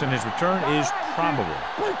serious, and his return is probable.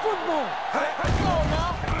 Play football.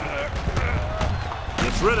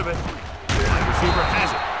 Gets rid of it. Wide receiver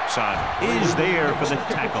has it. Simon is there for the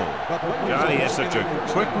tackle. Johnny has such a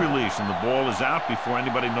quick release, and the ball is out before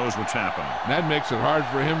anybody knows what's happening. And that makes it hard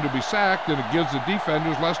for him to be sacked, and it gives the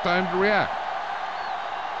defenders less time to react.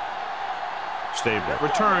 Stable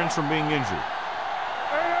returns from being injured.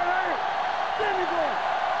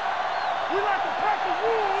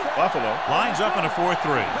 Buffalo lines up in a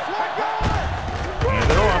 4-3.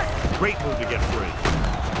 Hand it off. Great move to get free.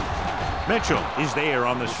 Mitchell is there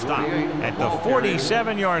on the stop at the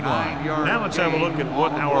 47-yard line. Now let's have a look at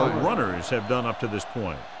what our runners have done up to this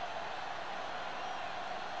point.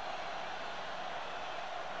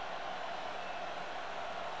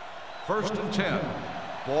 First and 10.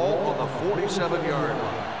 Ball on the 47-yard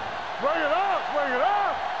line. Bring it up.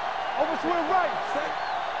 Over swing right.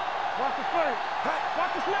 Watch the flank.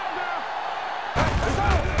 Watch the snap down.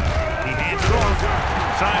 He hands it off.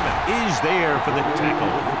 Simon is there for the tackle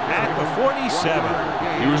at the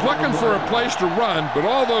 47. He was looking for a place to run, but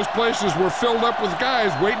all those places were filled up with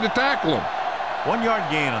guys waiting to tackle him. 1 yard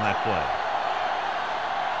gain on that play.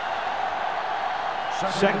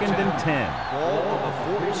 Second and 10. Ball on the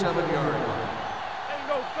 47-yard line. Ain't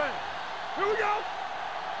no thing. Here we go.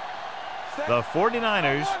 The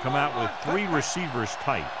 49ers come out with 3 receivers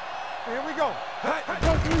tight. Here we go.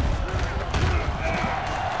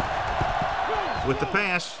 With the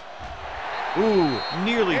pass. Ooh,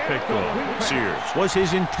 nearly picked off. Sears was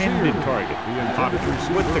his intended target. Hopkins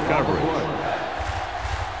with the coverage.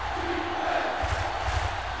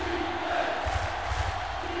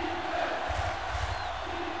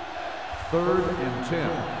 Third and 10.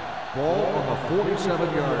 Ball on the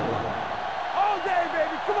 47-yard line. All day,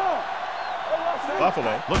 baby. Come on.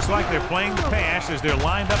 Buffalo looks like they're playing the pass as they're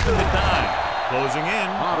lined up in the dime. Closing in.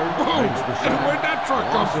 Boom! Where'd that truck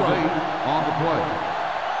come from? On the play.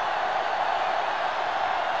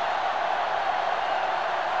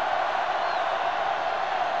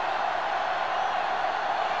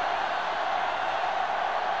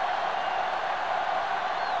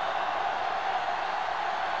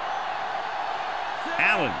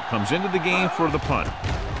 Allen comes into the game for the punt.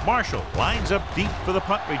 Marshall lines up deep for the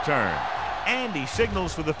punt return. And he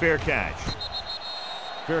signals for the fair catch.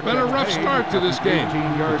 Been a rough start to this game,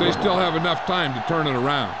 but they still have enough time to turn it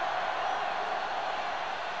around.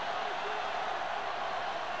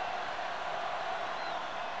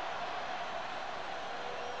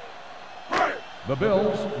 The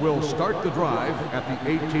Bills will start the drive at the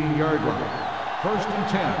 18-yard line. First and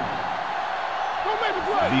 10. Don't make the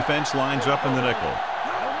play. Defense lines up in the nickel.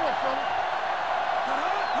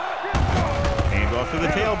 Hand off to the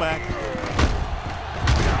tailback.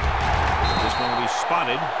 This one will be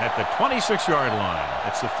spotted at the 26-yard line.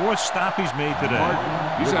 That's the 4th stop he's made today.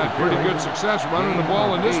 He's had pretty good success running the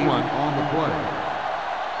ball in this one. On the play.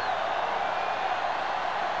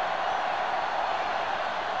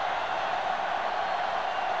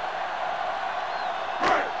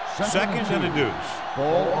 Second and a deuce.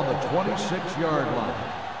 Ball on the 26-yard line.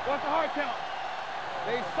 What's the hard count?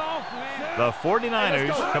 They soft, man. The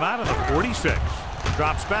 49ers come out of the 46.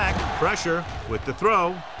 Drops back. Pressure with the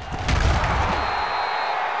throw.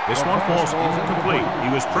 This one falls incomplete. He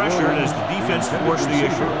was pressured as the defense forced the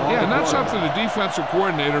issue. Yeah, and that's something the defensive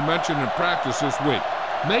coordinator mentioned in practice this week.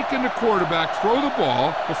 Making the quarterback throw the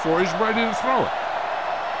ball before he's ready to throw it.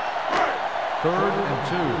 Third and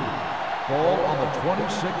 2. Ball on the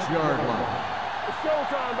 26-yard line. It's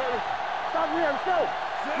showtime, baby. Stop me and show.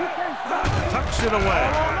 You can't stop me. Tucks it away.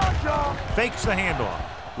 Y'all. Fakes the handoff.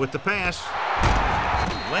 With the pass.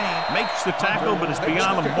 Lane makes the tackle, but it's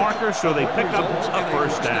beyond the marker, so they pick up a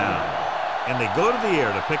first down. And they go to the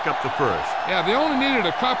air to pick up the first. Yeah, they only needed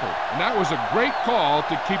a couple, and that was a great call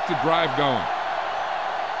to keep the drive going.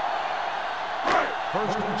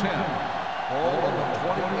 First and 10. Ball on the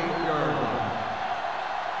 28-yard line.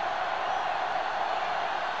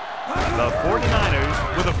 The 49ers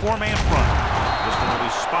with a 4-man front. This one will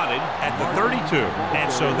be spotted at the 32. And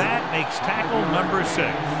so that makes tackle number 6.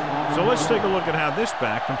 So let's take a look at how this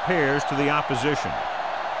back compares to the opposition.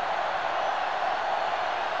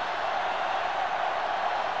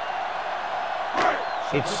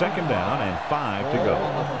 It's second down and 5 to go.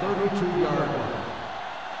 On the 32-yard line.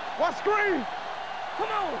 What screen?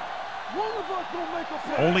 Come on. One of us gonna make a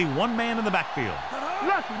play. Only one man in the backfield.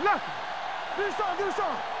 Lucky. Do something.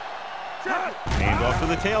 Hand off to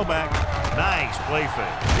the tailback. Nice play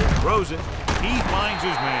fake. Throws it. He finds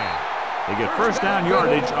his man. They get first down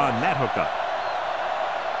yardage on that hookup.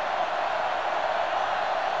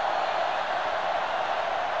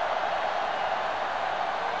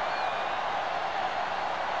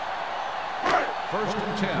 First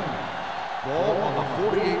and 10. Ball on the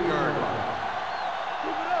 48-yard line.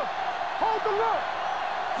 Keep it up. Hold the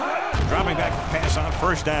look. Dropping back to pass on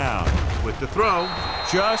first down. With the throw,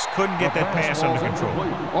 just couldn't get that pass under control.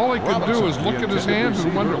 All he could do is look at his hands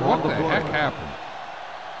and wonder what the heck happened.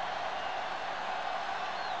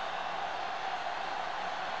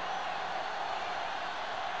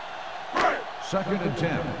 Second and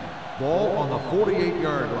 10. Ball on the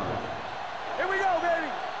 48-yard line. Here we go, baby.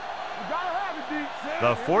 You gotta have it, D.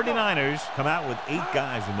 The 49ers come out with 8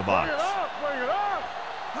 guys in the box. Bring it up.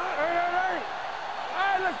 Hey. All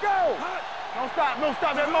right, let's go. Don't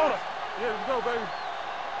stop that motor. Yeah, let's go, baby.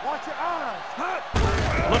 Watch your eyes.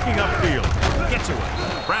 Looking upfield, gets away.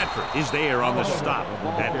 Bradford is there on the stop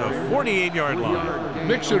at the 48-yard line.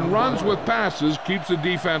 Mixing runs with passes keeps the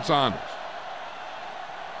defense honest.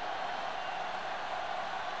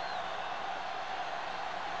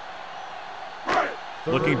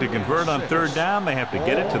 Looking to convert on third down, they have to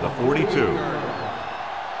get it to the 42. Let's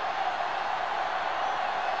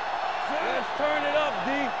turn it up,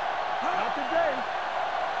 D. Not today.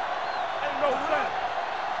 Ain't no flat.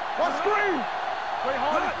 What screen?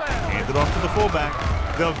 Hand it off to the fullback.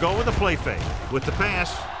 They'll go with the play fake. With the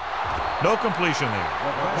pass, no completion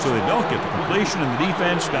there. So they don't get the completion, and the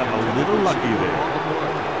defense got a little lucky there.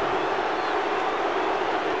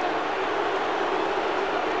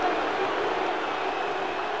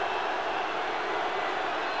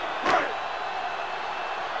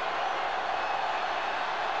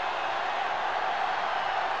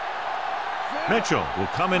 Mitchell will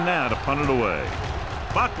come in now to punt it away.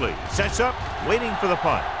 Buckley sets up, waiting for the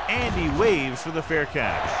punt, and he waves for the fair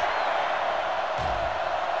catch.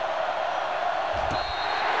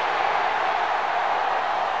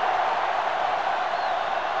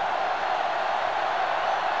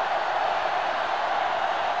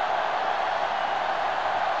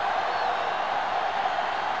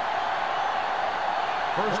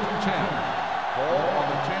 First and 10. Ball on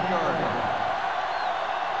the 10-yard line.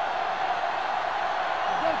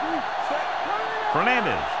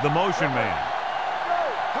 Fernandez, the motion man.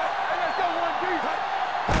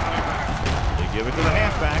 They give it to the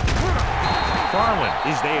halfback. Farland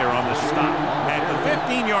is there on the stop at the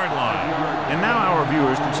 15-yard line. And now our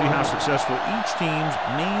viewers can see how successful each team's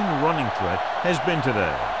main running threat has been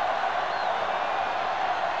today.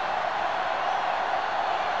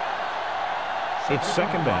 It's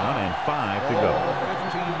second down and 5 to go.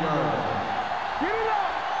 15-yard line.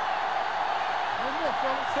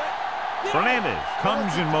 Fernandez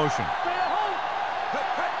comes in motion.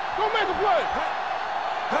 Go make a play.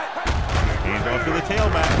 Hands off to the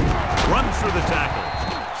tailback. Runs through the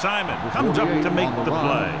tackles. Simon comes up to make the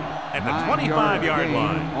play at the 25-yard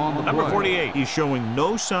line. Number 48. He's showing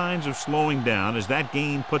no signs of slowing down as that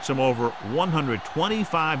gain puts him over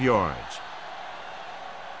 125 yards.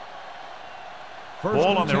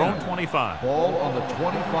 Ball on their own 25. Ball on the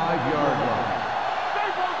 25-yard line.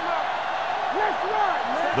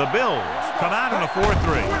 The Bills come out in a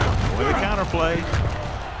 4-3 with a counter play.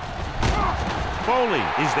 Foley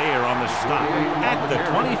is there on the stop at the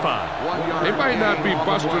 25. They might not be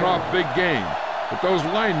busting off big game, but those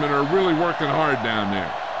linemen are really working hard down there.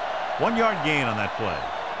 1-yard gain on that play.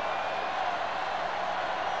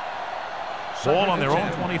 Ball on their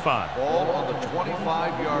own 25. Ball on the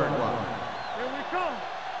 25-yard line. Here we come.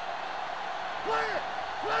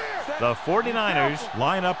 Clear. The 49ers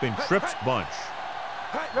line up in Tripp's bunch.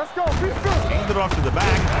 Let's go. Be good. Hand it off to the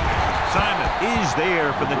back. Simon is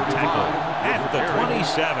there for the tackle at the 27.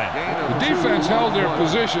 The defense held their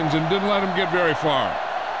positions and didn't let them get very far.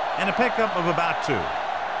 And a pickup of about 2.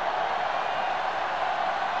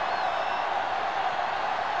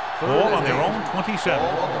 Ball on their own 27.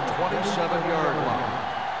 Ball on the 27-yard line.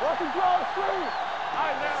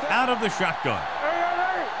 Out of the shotgun.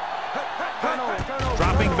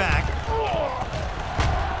 Dropping back.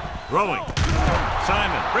 Throwing.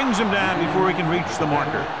 Simon brings him down before he can reach the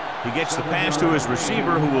marker. He gets the pass to his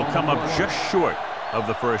receiver, who will come up just short of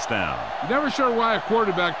the first down. Never sure why a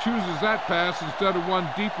quarterback chooses that pass instead of one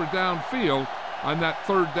deeper downfield on that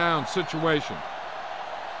third down situation.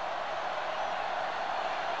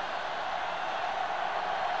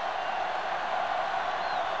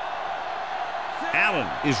 Allen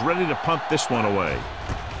is ready to punt this one away.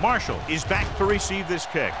 Marshall is back to receive this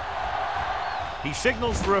kick. He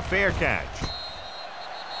signals for a fair catch.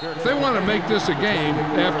 If they want to make this a game,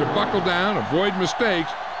 they have to buckle down, avoid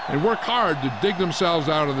mistakes, and work hard to dig themselves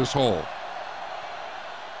out of this hole.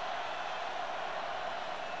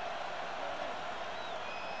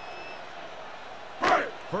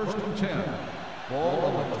 First and 10. Ball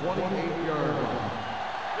on the 28-yard line.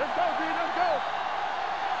 Let's go, B. Let's go.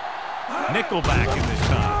 Nickelback in this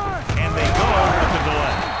time. And they go with the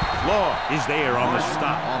delay. Law is there on the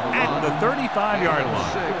stop at the 35-yard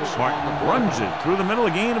line. Martin runs it through the middle,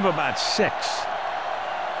 a gain of about 6.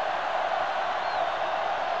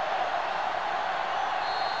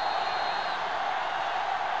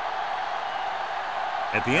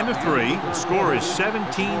 At the end of 3, the score is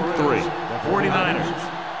 17-3. 49ers.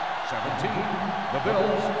 17. The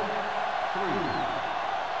Bills.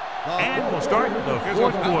 3. And we'll start the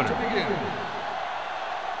fourth quarter.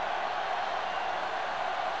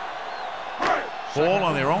 Ball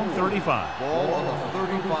on their own 35. Ball on the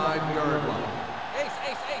 35-yard line. Ace.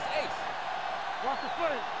 Watch the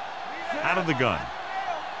play. Out of the gun.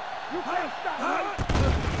 You can't stop.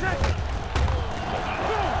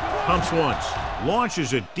 Pumps once.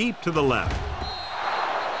 Launches it deep to the left.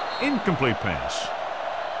 Incomplete pass.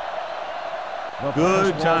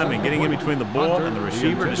 Good timing, getting in between the ball and the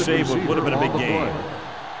receiver to save what would have been a big gain.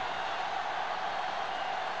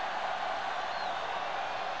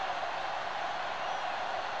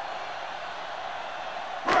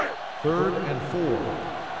 Third and 4.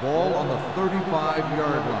 Ball on the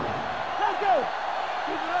 35-yard line. Let's go.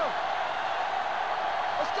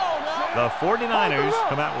 The 49ers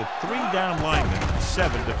come out with 3 down linemen and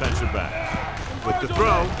 7 defensive backs. With the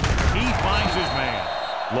throw, he finds his man.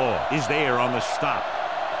 Law is there on the stop.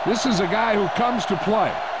 This is a guy who comes to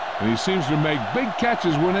play, and he seems to make big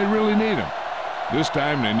catches when they really need him. This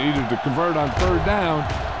time they needed to convert on 3rd down,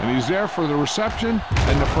 and he's there for the reception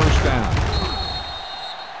and the 1st down.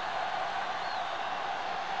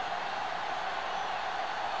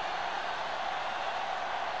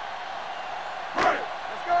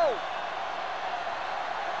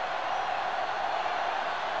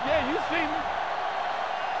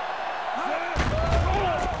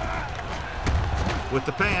 With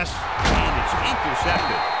the pass, and it's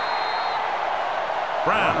intercepted.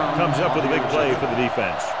 Brown comes up with a big play for the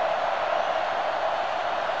defense.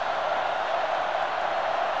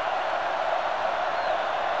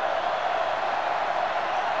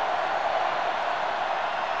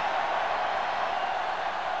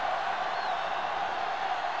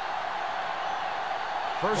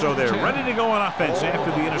 So they're ready to go on offense after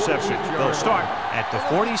the interception. They'll start at the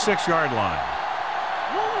 46-yard line.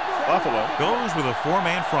 Buffalo goes with a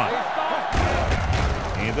 4-man front.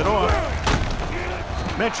 Hand it off.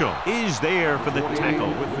 Mitchell is there for the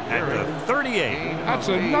tackle at the 38. That's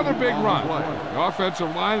another big run. The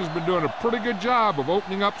offensive line has been doing a pretty good job of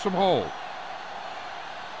opening up some holes.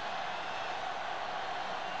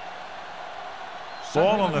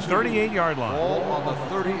 Ball on the 38-yard line. Ball on the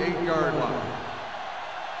 38-yard line.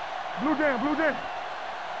 Blue down, blue down.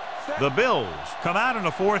 The Bills come out in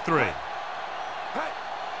a 4-3.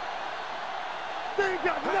 They ain't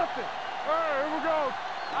got nothing. All right, here we go. All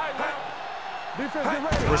right, now. Defense, get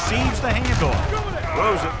ready. Receives the handoff.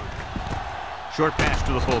 Throws it. Short pass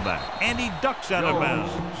to the fullback. And he ducks out of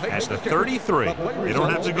bounds. That's the 33. They don't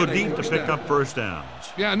have to go deep to pick up 1st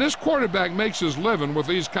downs. Yeah, and this quarterback makes his living with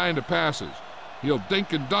these kind of passes. He'll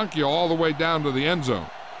dink and dunk you all the way down to the end zone.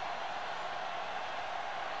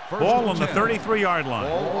 Ball on the 33-yard line.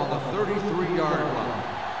 Ball on the 33-yard line.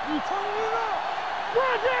 You turning it up.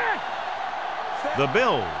 Run it. The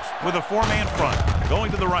Bills with a 4-man front.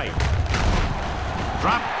 Going to the right.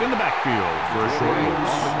 Dropped in the backfield for a short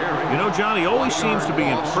loss. You know, John, he always seems to be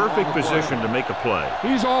in perfect position to make a play.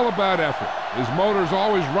 He's all about effort. His motor's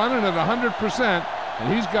always running at 100%,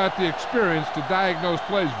 and he's got the experience to diagnose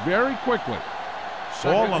plays very quickly.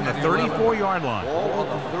 Ball on the 34-yard line. Ball on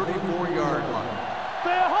the 34-yard line.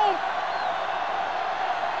 Stay at home.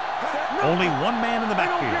 Only 1 man in the We don't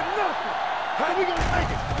backfield. get nothing. How we gonna take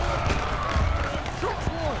it?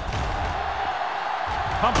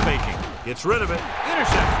 Pump faking. Gets rid of it.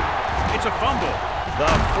 Interception. It's a fumble. The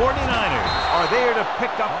 49ers are there to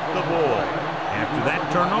pick up the ball. After that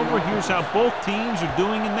turnover, here's how both teams are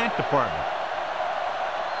doing in that department.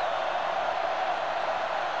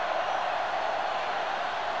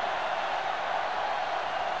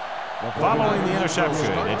 Following the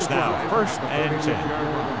interception, it's now 1st and 10.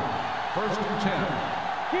 1st and 10.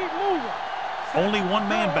 Keep moving. Only 1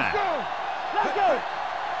 man back. Let's go.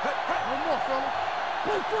 One more, fella.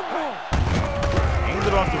 Play football. Hand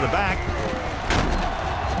it off to the back.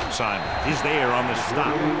 Simon is there on the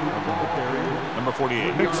stop. Number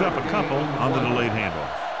 48 picks up a couple on the delayed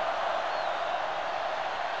handoff.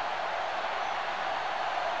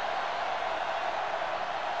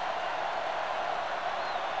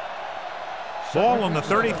 Ball on the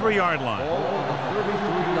 33-yard line. Ball on the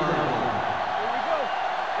 33-yard line. Here we go.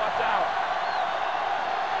 Watch out.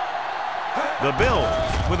 The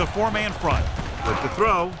Bills with a 4-man front. With the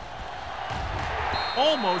throw.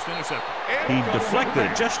 Almost intercepted. He deflected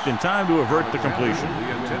it just in time to avert the completion. The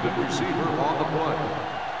intended receiver on the play.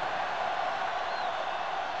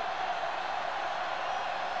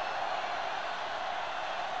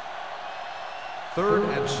 Third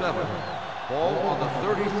and 7. Ball on the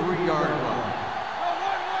 33-yard line.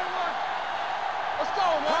 Let's go,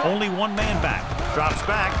 man. Only 1 man back. Drops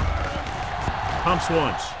back. Pumps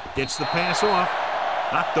once. Gets the pass off.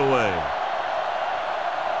 Knocked away.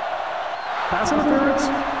 Pass interference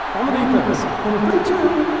on the defense. Number 32.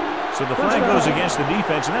 So the flag goes against the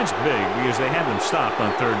defense, and that's big because they had them stopped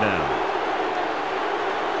on 3rd down.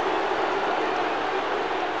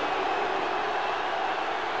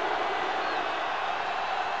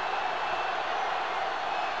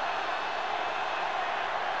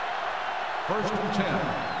 First and 10.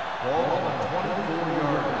 Ball on the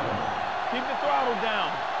 24-yard line. Keep the throttle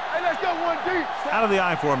down. Hey, let's go one deep. Out of the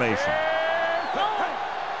I formation.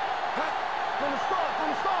 From the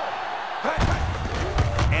start.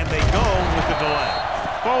 And they go with the delay.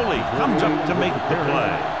 Foley comes up to make the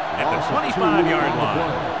play. At the 25-yard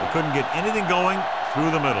line. They couldn't get anything going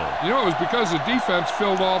through the middle. You know, it was because the defense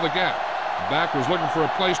filled all the gap. The back was looking for a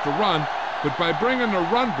place to run, but by bringing the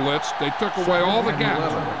run blitz, they took away all the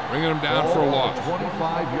gaps, bringing them down for a loss.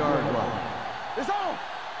 25-yard line. It's on.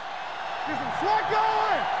 Get some slack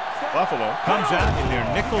going. Buffalo comes out in their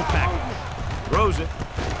nickel package. Throws it.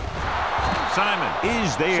 Simon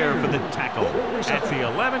is there for the tackle at the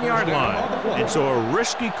 11-yard line. And so a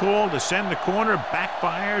risky call to send the corner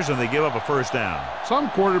backfires, and they give up a first down. Some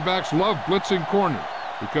quarterbacks love blitzing corners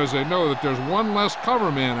because they know that there's one less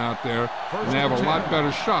cover man out there, and they have a lot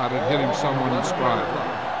better shot at hitting someone in stride.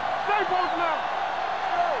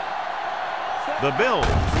 The Bills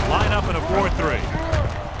line up in a 4-3.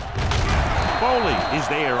 Foley is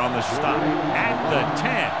there on the stop at the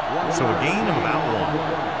 10. So a gain of about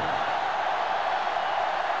 1.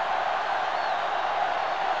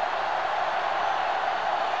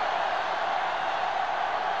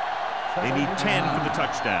 They need 10 for the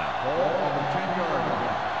touchdown. Ball on the 10-yard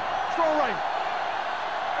line. Strong right.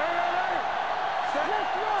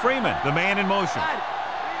 Freeman, the man in motion.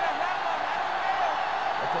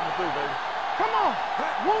 Come on.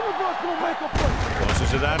 One of us will make a play.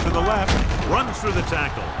 Crosses it out to the left. Runs through the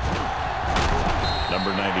tackle.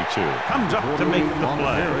 Number 92 comes up to make the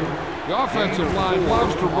play. The offensive line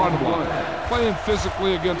loves to run block, playing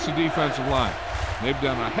physically against the defensive line. They've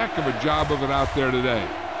done a heck of a job of it out there today.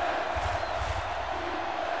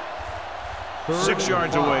 6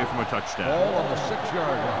 yards away from a touchdown. Ball on the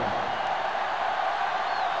 6-yard line.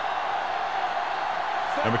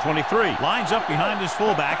 Number 23 lines up behind his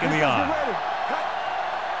fullback in the eye.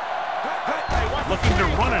 Looking to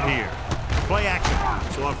run it here. Play action.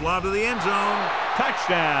 Soft lob to the end zone.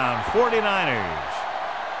 Touchdown, 49ers.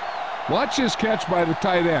 Watch this catch by the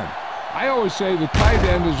tight end. I always say the tight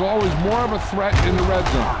end is always more of a threat in the red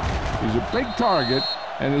zone. He's a big target,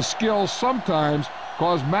 and his skills sometimes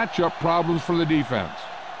cause matchup problems for the defense.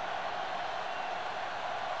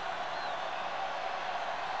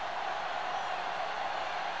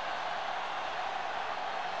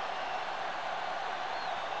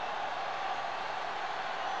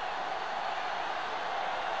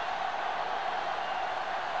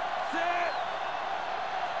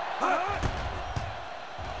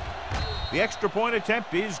 The extra point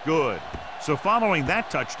attempt is good. So following that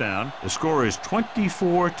touchdown, the score is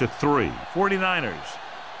 24-3, 49ers.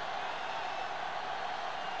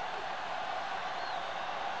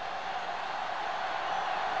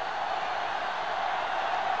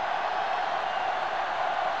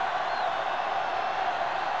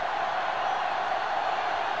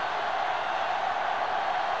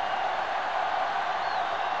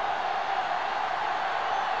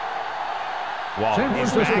 Waller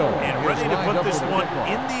is back and ready to put this one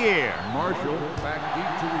in the air. Marshall back deep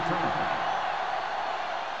to return.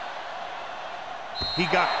 He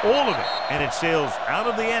got all of it, and it sails out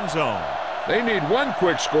of the end zone. They need one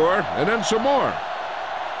quick score and then some more.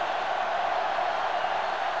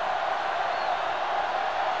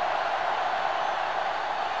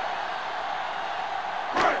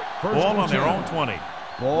 Ball on their own 20.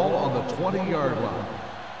 Ball on the 20-yard line.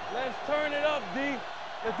 Let's turn it up, D.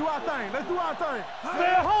 Let's do our thing. Let's do our thing. Stay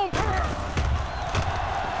at home.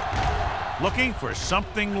 Looking for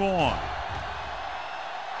something long.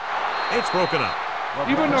 It's broken up.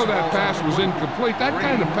 Even though that pass was incomplete, that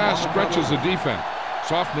kind of pass stretches the defense,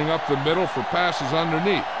 softening up the middle for passes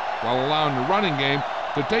underneath, while allowing the running game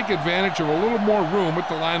to take advantage of a little more room at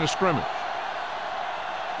the line of scrimmage.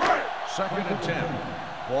 2nd and 10.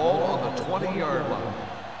 Ball on the 20-yard line.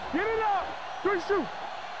 Get it up. Good shoot.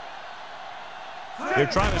 They're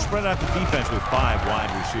trying to spread out the defense with 5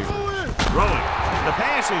 wide receivers. Throwing. The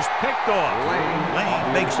pass is picked off.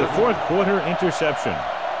 Lane makes the 4th quarter interception.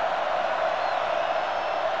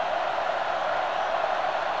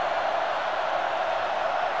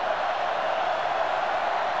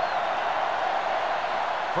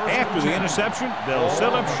 After the interception, they'll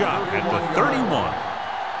set up shop at the 31.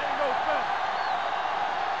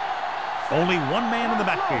 Only one man in the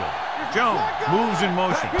backfield. Jones moves in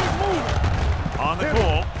motion. On the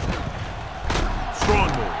call. Strong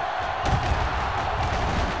move.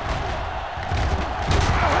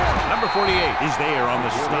 Number 48 is there on the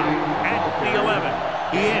stop at the 11.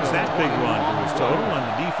 He adds that big run to his total, and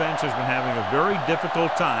the defense has been having a very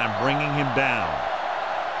difficult time bringing him down.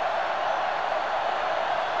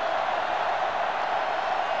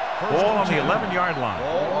 Ball on the 11-yard line.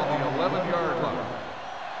 Ball on the 11-yard line.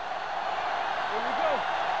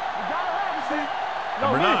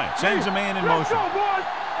 Number 9 sends a man in motion. Let's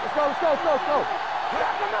go, let's go, let's go, let's go.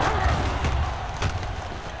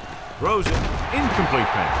 Throws it. Incomplete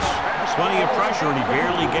pass. Plenty of pressure, and he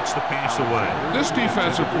barely gets the pass away. This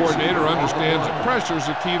defensive coordinator understands that pressure is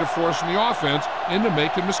the key to forcing the offense into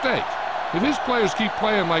making mistakes. If his players keep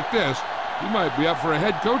playing like this, he might be up for a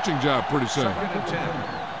head coaching job pretty soon. 2nd and 10.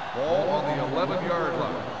 Ball on the 11-yard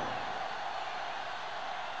line.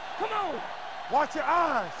 Come on. Watch your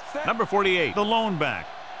eyes. Number 48, the lone back.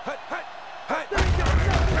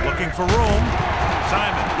 Looking for room.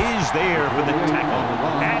 Simon is there for the tackle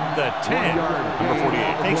at the 10. Number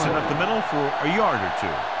 48 takes it up the middle for a yard or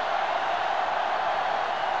two.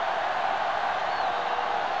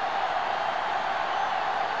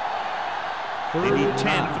 They need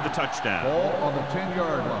 10 for the touchdown. Ball on the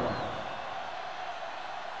 10-yard line.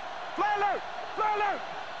 Fly alert. Fly alert.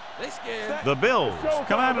 The Bills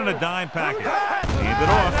come out in a dime package. Hand it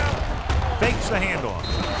off. Fakes the handoff.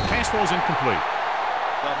 Pass falls incomplete.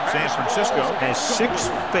 San Francisco has 6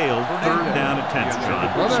 failed third down attempts, John.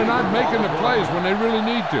 Well, they're not making the plays when they really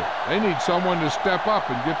need to. They need someone to step up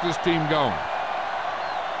and get this team going.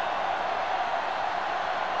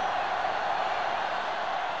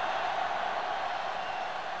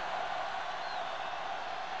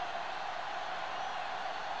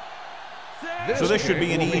 So this should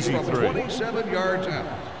be an easy 3. 27 yards out.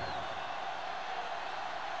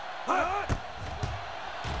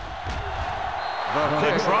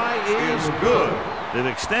 The try is good.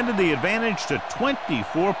 They've extended the advantage to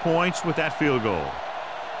 24 points with that field goal.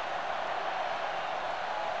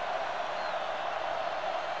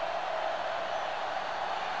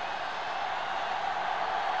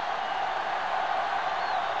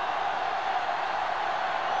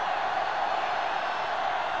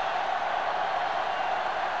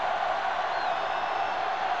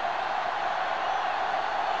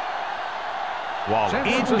 Waller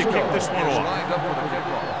in to kick this one off. Lined up for the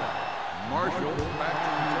kickoff. Marshall back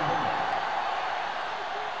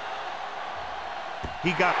to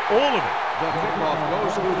He got all of it. the kickoff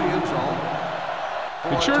goes through the end zone.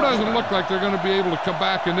 It sure doesn't look like they're going to be able to come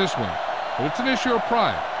back in this one, but it's an issue of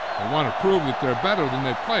pride. They want to prove that they're better than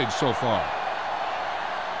they've played so far.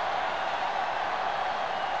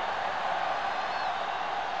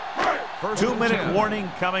 First 2-minute 10. warning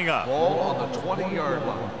coming up. Ball on the 20-yard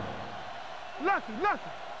line. Lucky.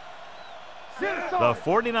 The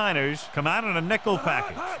 49ers come out in a nickel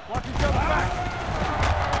package. Watch each other back.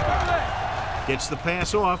 Gets the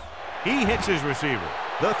pass off. He hits his receiver.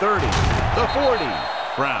 The 30. The 40.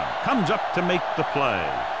 Brown comes up to make the play.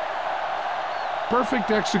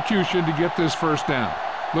 Perfect execution to get this first down.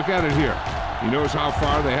 Look at it here. He knows how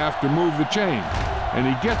far they have to move the chain, and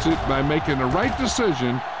he gets it by making the right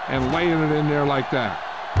decision and laying it in there like that.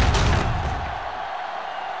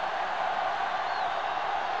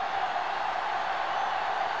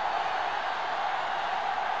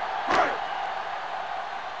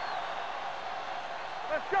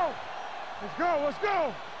 Let's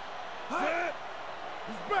go.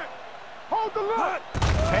 He's back. Hold the line.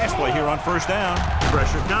 Pass play here on first down.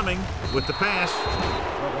 Pressure coming with the pass.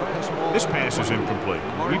 This pass is incomplete.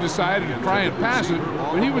 He decided to try and pass it,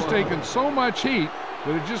 but he was taking so much heat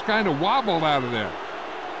that it just kind of wobbled out of there.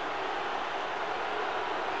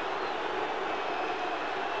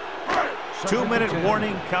 Two-minute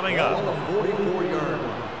warning coming up. On the 44-yard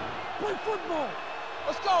line. Play football.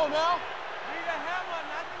 Let's go now.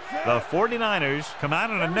 The 49ers come out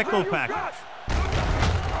in a nickel package.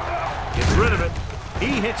 Gets rid of it.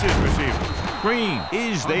 He hits his receiver. Green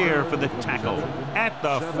is there for the tackle at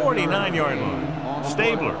the 49-yard line.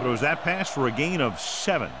 Stabler throws that pass for a gain of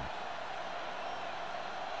 7.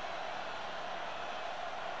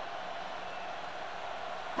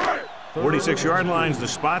 The 46-yard line's the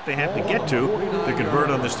spot they have to get to convert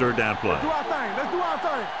on this third down play. Let's do our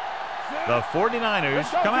thing. The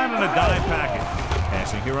 49ers come out in a dime package.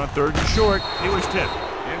 Passing here on third and short. It was tipped.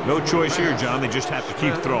 No choice here, John. They just have to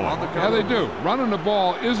keep throwing. Yeah, they do. Running the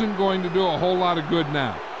ball isn't going to do a whole lot of good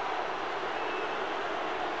now.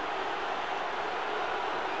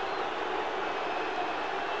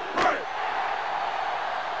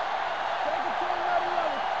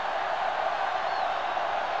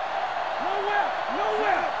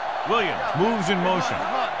 Williams moves in motion.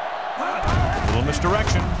 A little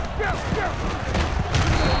misdirection.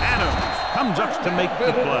 Adams comes up to make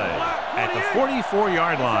the play at the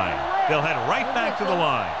 44-yard line. They'll head right back to the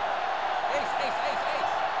line.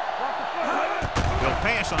 They'll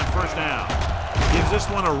pass on first down. Gives this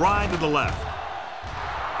one a ride to the left.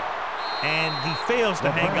 And he fails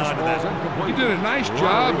to hang on to that. He did a nice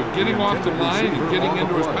job of getting off the line and getting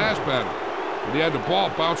into his pass pattern. But he had the ball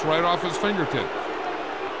bounce right off his fingertip.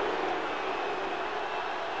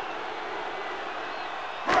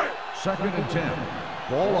 Second and 10.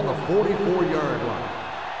 Ball on the 44-yard line.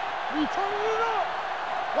 You turning it up.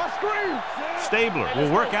 Watch screen. Stabler will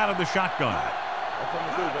work out of the shotgun. That's what I'm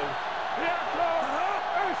gonna do, baby. Here I come.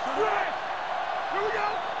 Hey, stretch. Here we go.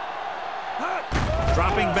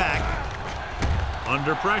 Dropping back.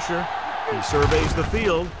 Under pressure. He surveys the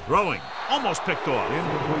field. Throwing. Almost picked off.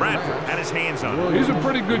 Bradford had his hands on it. He's a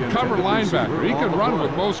pretty good cover linebacker. He can run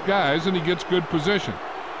with most guys, and he gets good position.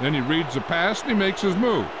 Then he reads the pass, and he makes his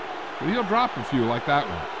move. But he'll drop a few like that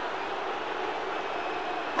one.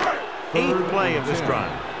 8th play of this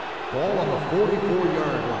drive. Ball on the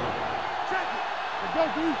 44-yard line. Let's go,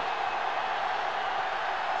 dude.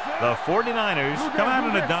 The 49ers come out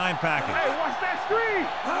in a dime package. Hey, watch that screen.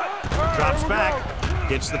 Drops back.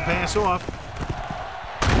 Gets the pass off.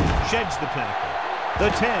 Sheds the pinnacle. The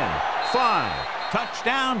 10, 5.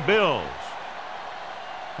 Touchdown, Bills.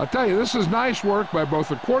 I'll tell you, this is nice work by both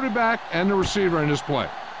the quarterback and the receiver in this play.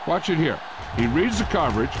 Watch it here. He reads the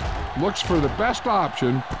coverage, looks for the best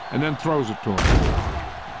option, and then throws it to him.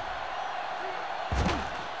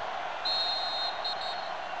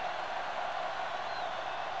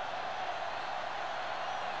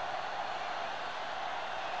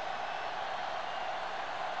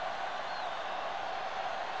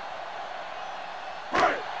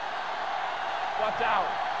 Watch out.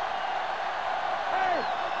 Hey,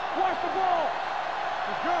 watch the ball.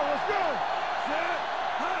 Let's go, let's go. Set.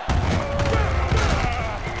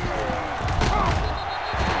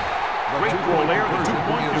 Great ball there. The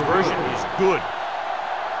 2-point conversion is good.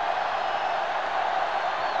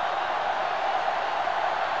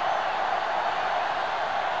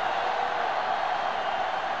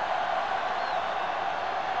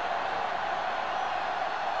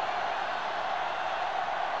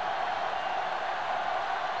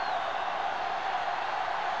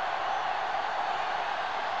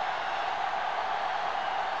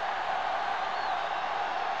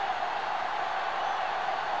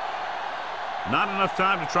 Not enough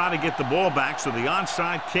time to try to get the ball back, so the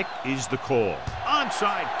onside kick is the call.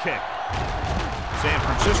 Onside kick. San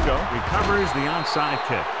Francisco recovers the onside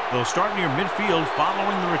kick. They'll start near midfield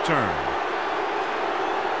following the return.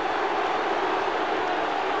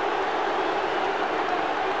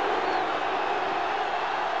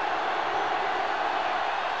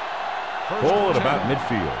 Ball at about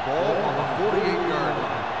midfield. Ball on the 48-yard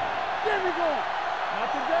line. There we go. Not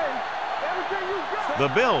today. Everything you got. The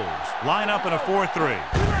Bills line up in a 4-3.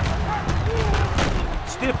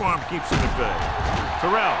 Stiff arm keeps him at bay.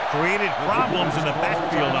 Terrell created problems in the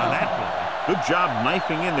backfield on that play. Good job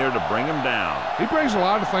knifing in there to bring him down. He brings a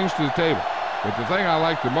lot of things to the table. But the thing I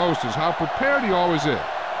like the most is how prepared he always is.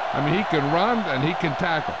 I mean, he can run and he can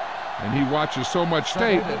tackle. And he watches so much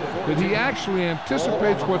tape that he actually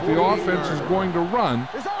anticipates what the offense is going to run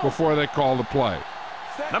before they call the play.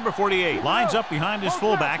 Number 48 lines up behind his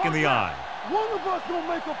fullback in the eye. One of us gonna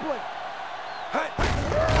make a play.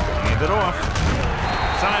 Hand it off.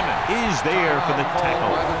 Simon is there for the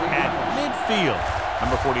tackle at midfield.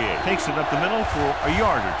 Number 48 takes it up the middle for a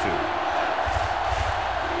yard or two.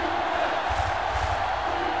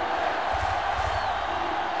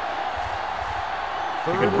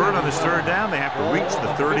 To convert on this third down, they have to reach the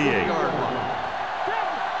 38.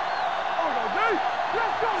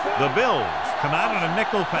 The Bills come out in a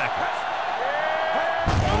nickel package.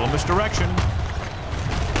 A little misdirection.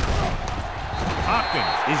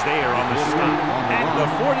 Hopkins is there on the stop at the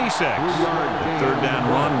 46. The third down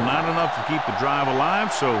run, not enough to keep the drive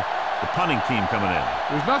alive, so the punting team coming in.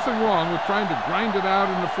 There's nothing wrong with trying to grind it out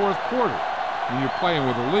in the fourth quarter when you're playing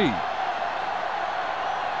with a lead.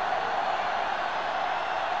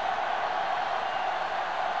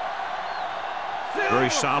 Very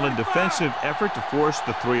solid defensive effort to force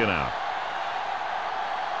the 3 and out.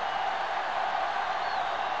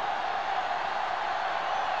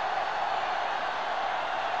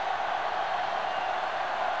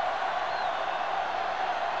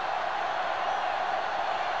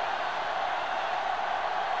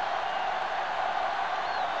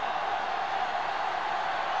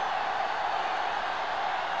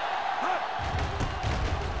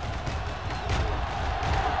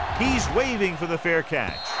 He's waving for the fair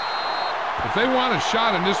catch. If they want a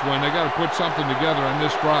shot in this one, they got to put something together on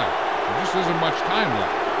this drive. There just isn't much time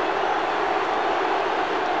left.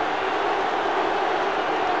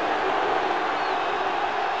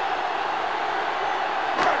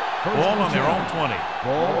 Ball on their own 20.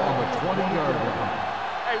 Ball on the 20-yard line.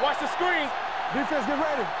 Hey, watch the screen. Defense, get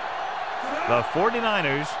ready. The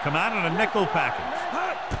 49ers come out in a nickel package.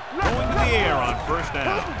 Going to the air on first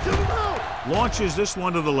down. Launches this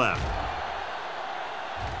one to the left.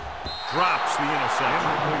 Drops the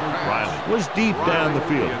interception. Riley was deep down the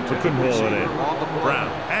field, so couldn't haul it in. Brown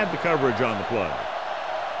had the coverage on the play.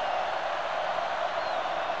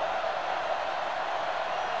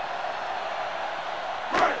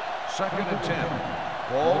 Second and 10.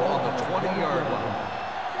 Ball on the 20-yard line.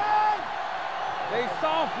 They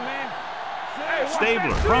soft, man.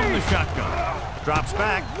 Stabler from the shotgun. Drops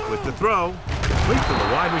back with the throw. Complete to the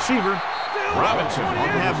wide receiver. Robinson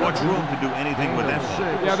didn't have much room to do anything with that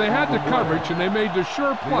one. Yeah, they had the coverage, and they made the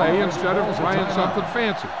sure play instead of trying something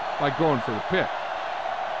fancy, like going for the pick.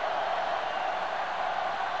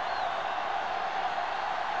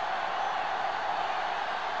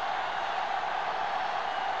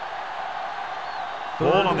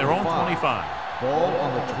 Ball on their own 25. Ball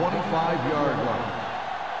on the 25-yard line.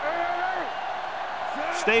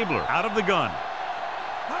 Stabler out of the gun.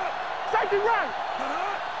 Safety right.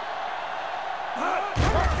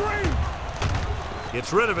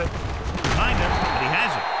 Gets rid of it. Behind him, and he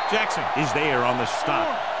has it. Jackson is there on the stop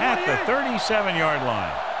at the 37-yard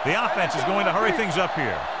line. The offense is going to hurry things up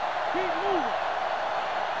here.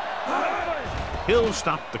 He'll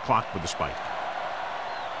stop the clock with the spike.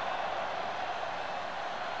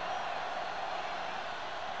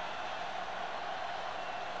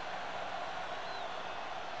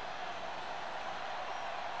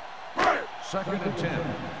 Second and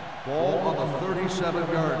 10. Ball on the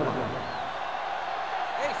 37-yard line.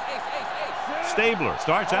 Stabler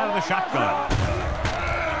starts out of the shotgun.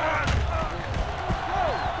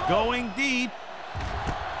 Going deep.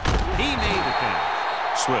 He made the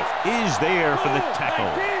catch. Swift is there for the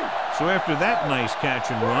tackle. So after that nice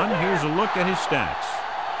catch and run, here's a look at his stats.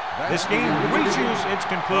 This game reaches its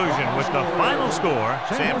conclusion with the final score,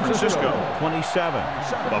 San Francisco 27,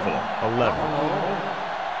 Buffalo 11.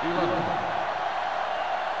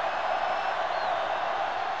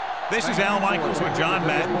 This is Al Michaels with John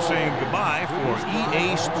Madden saying goodbye for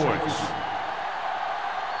EA Sports.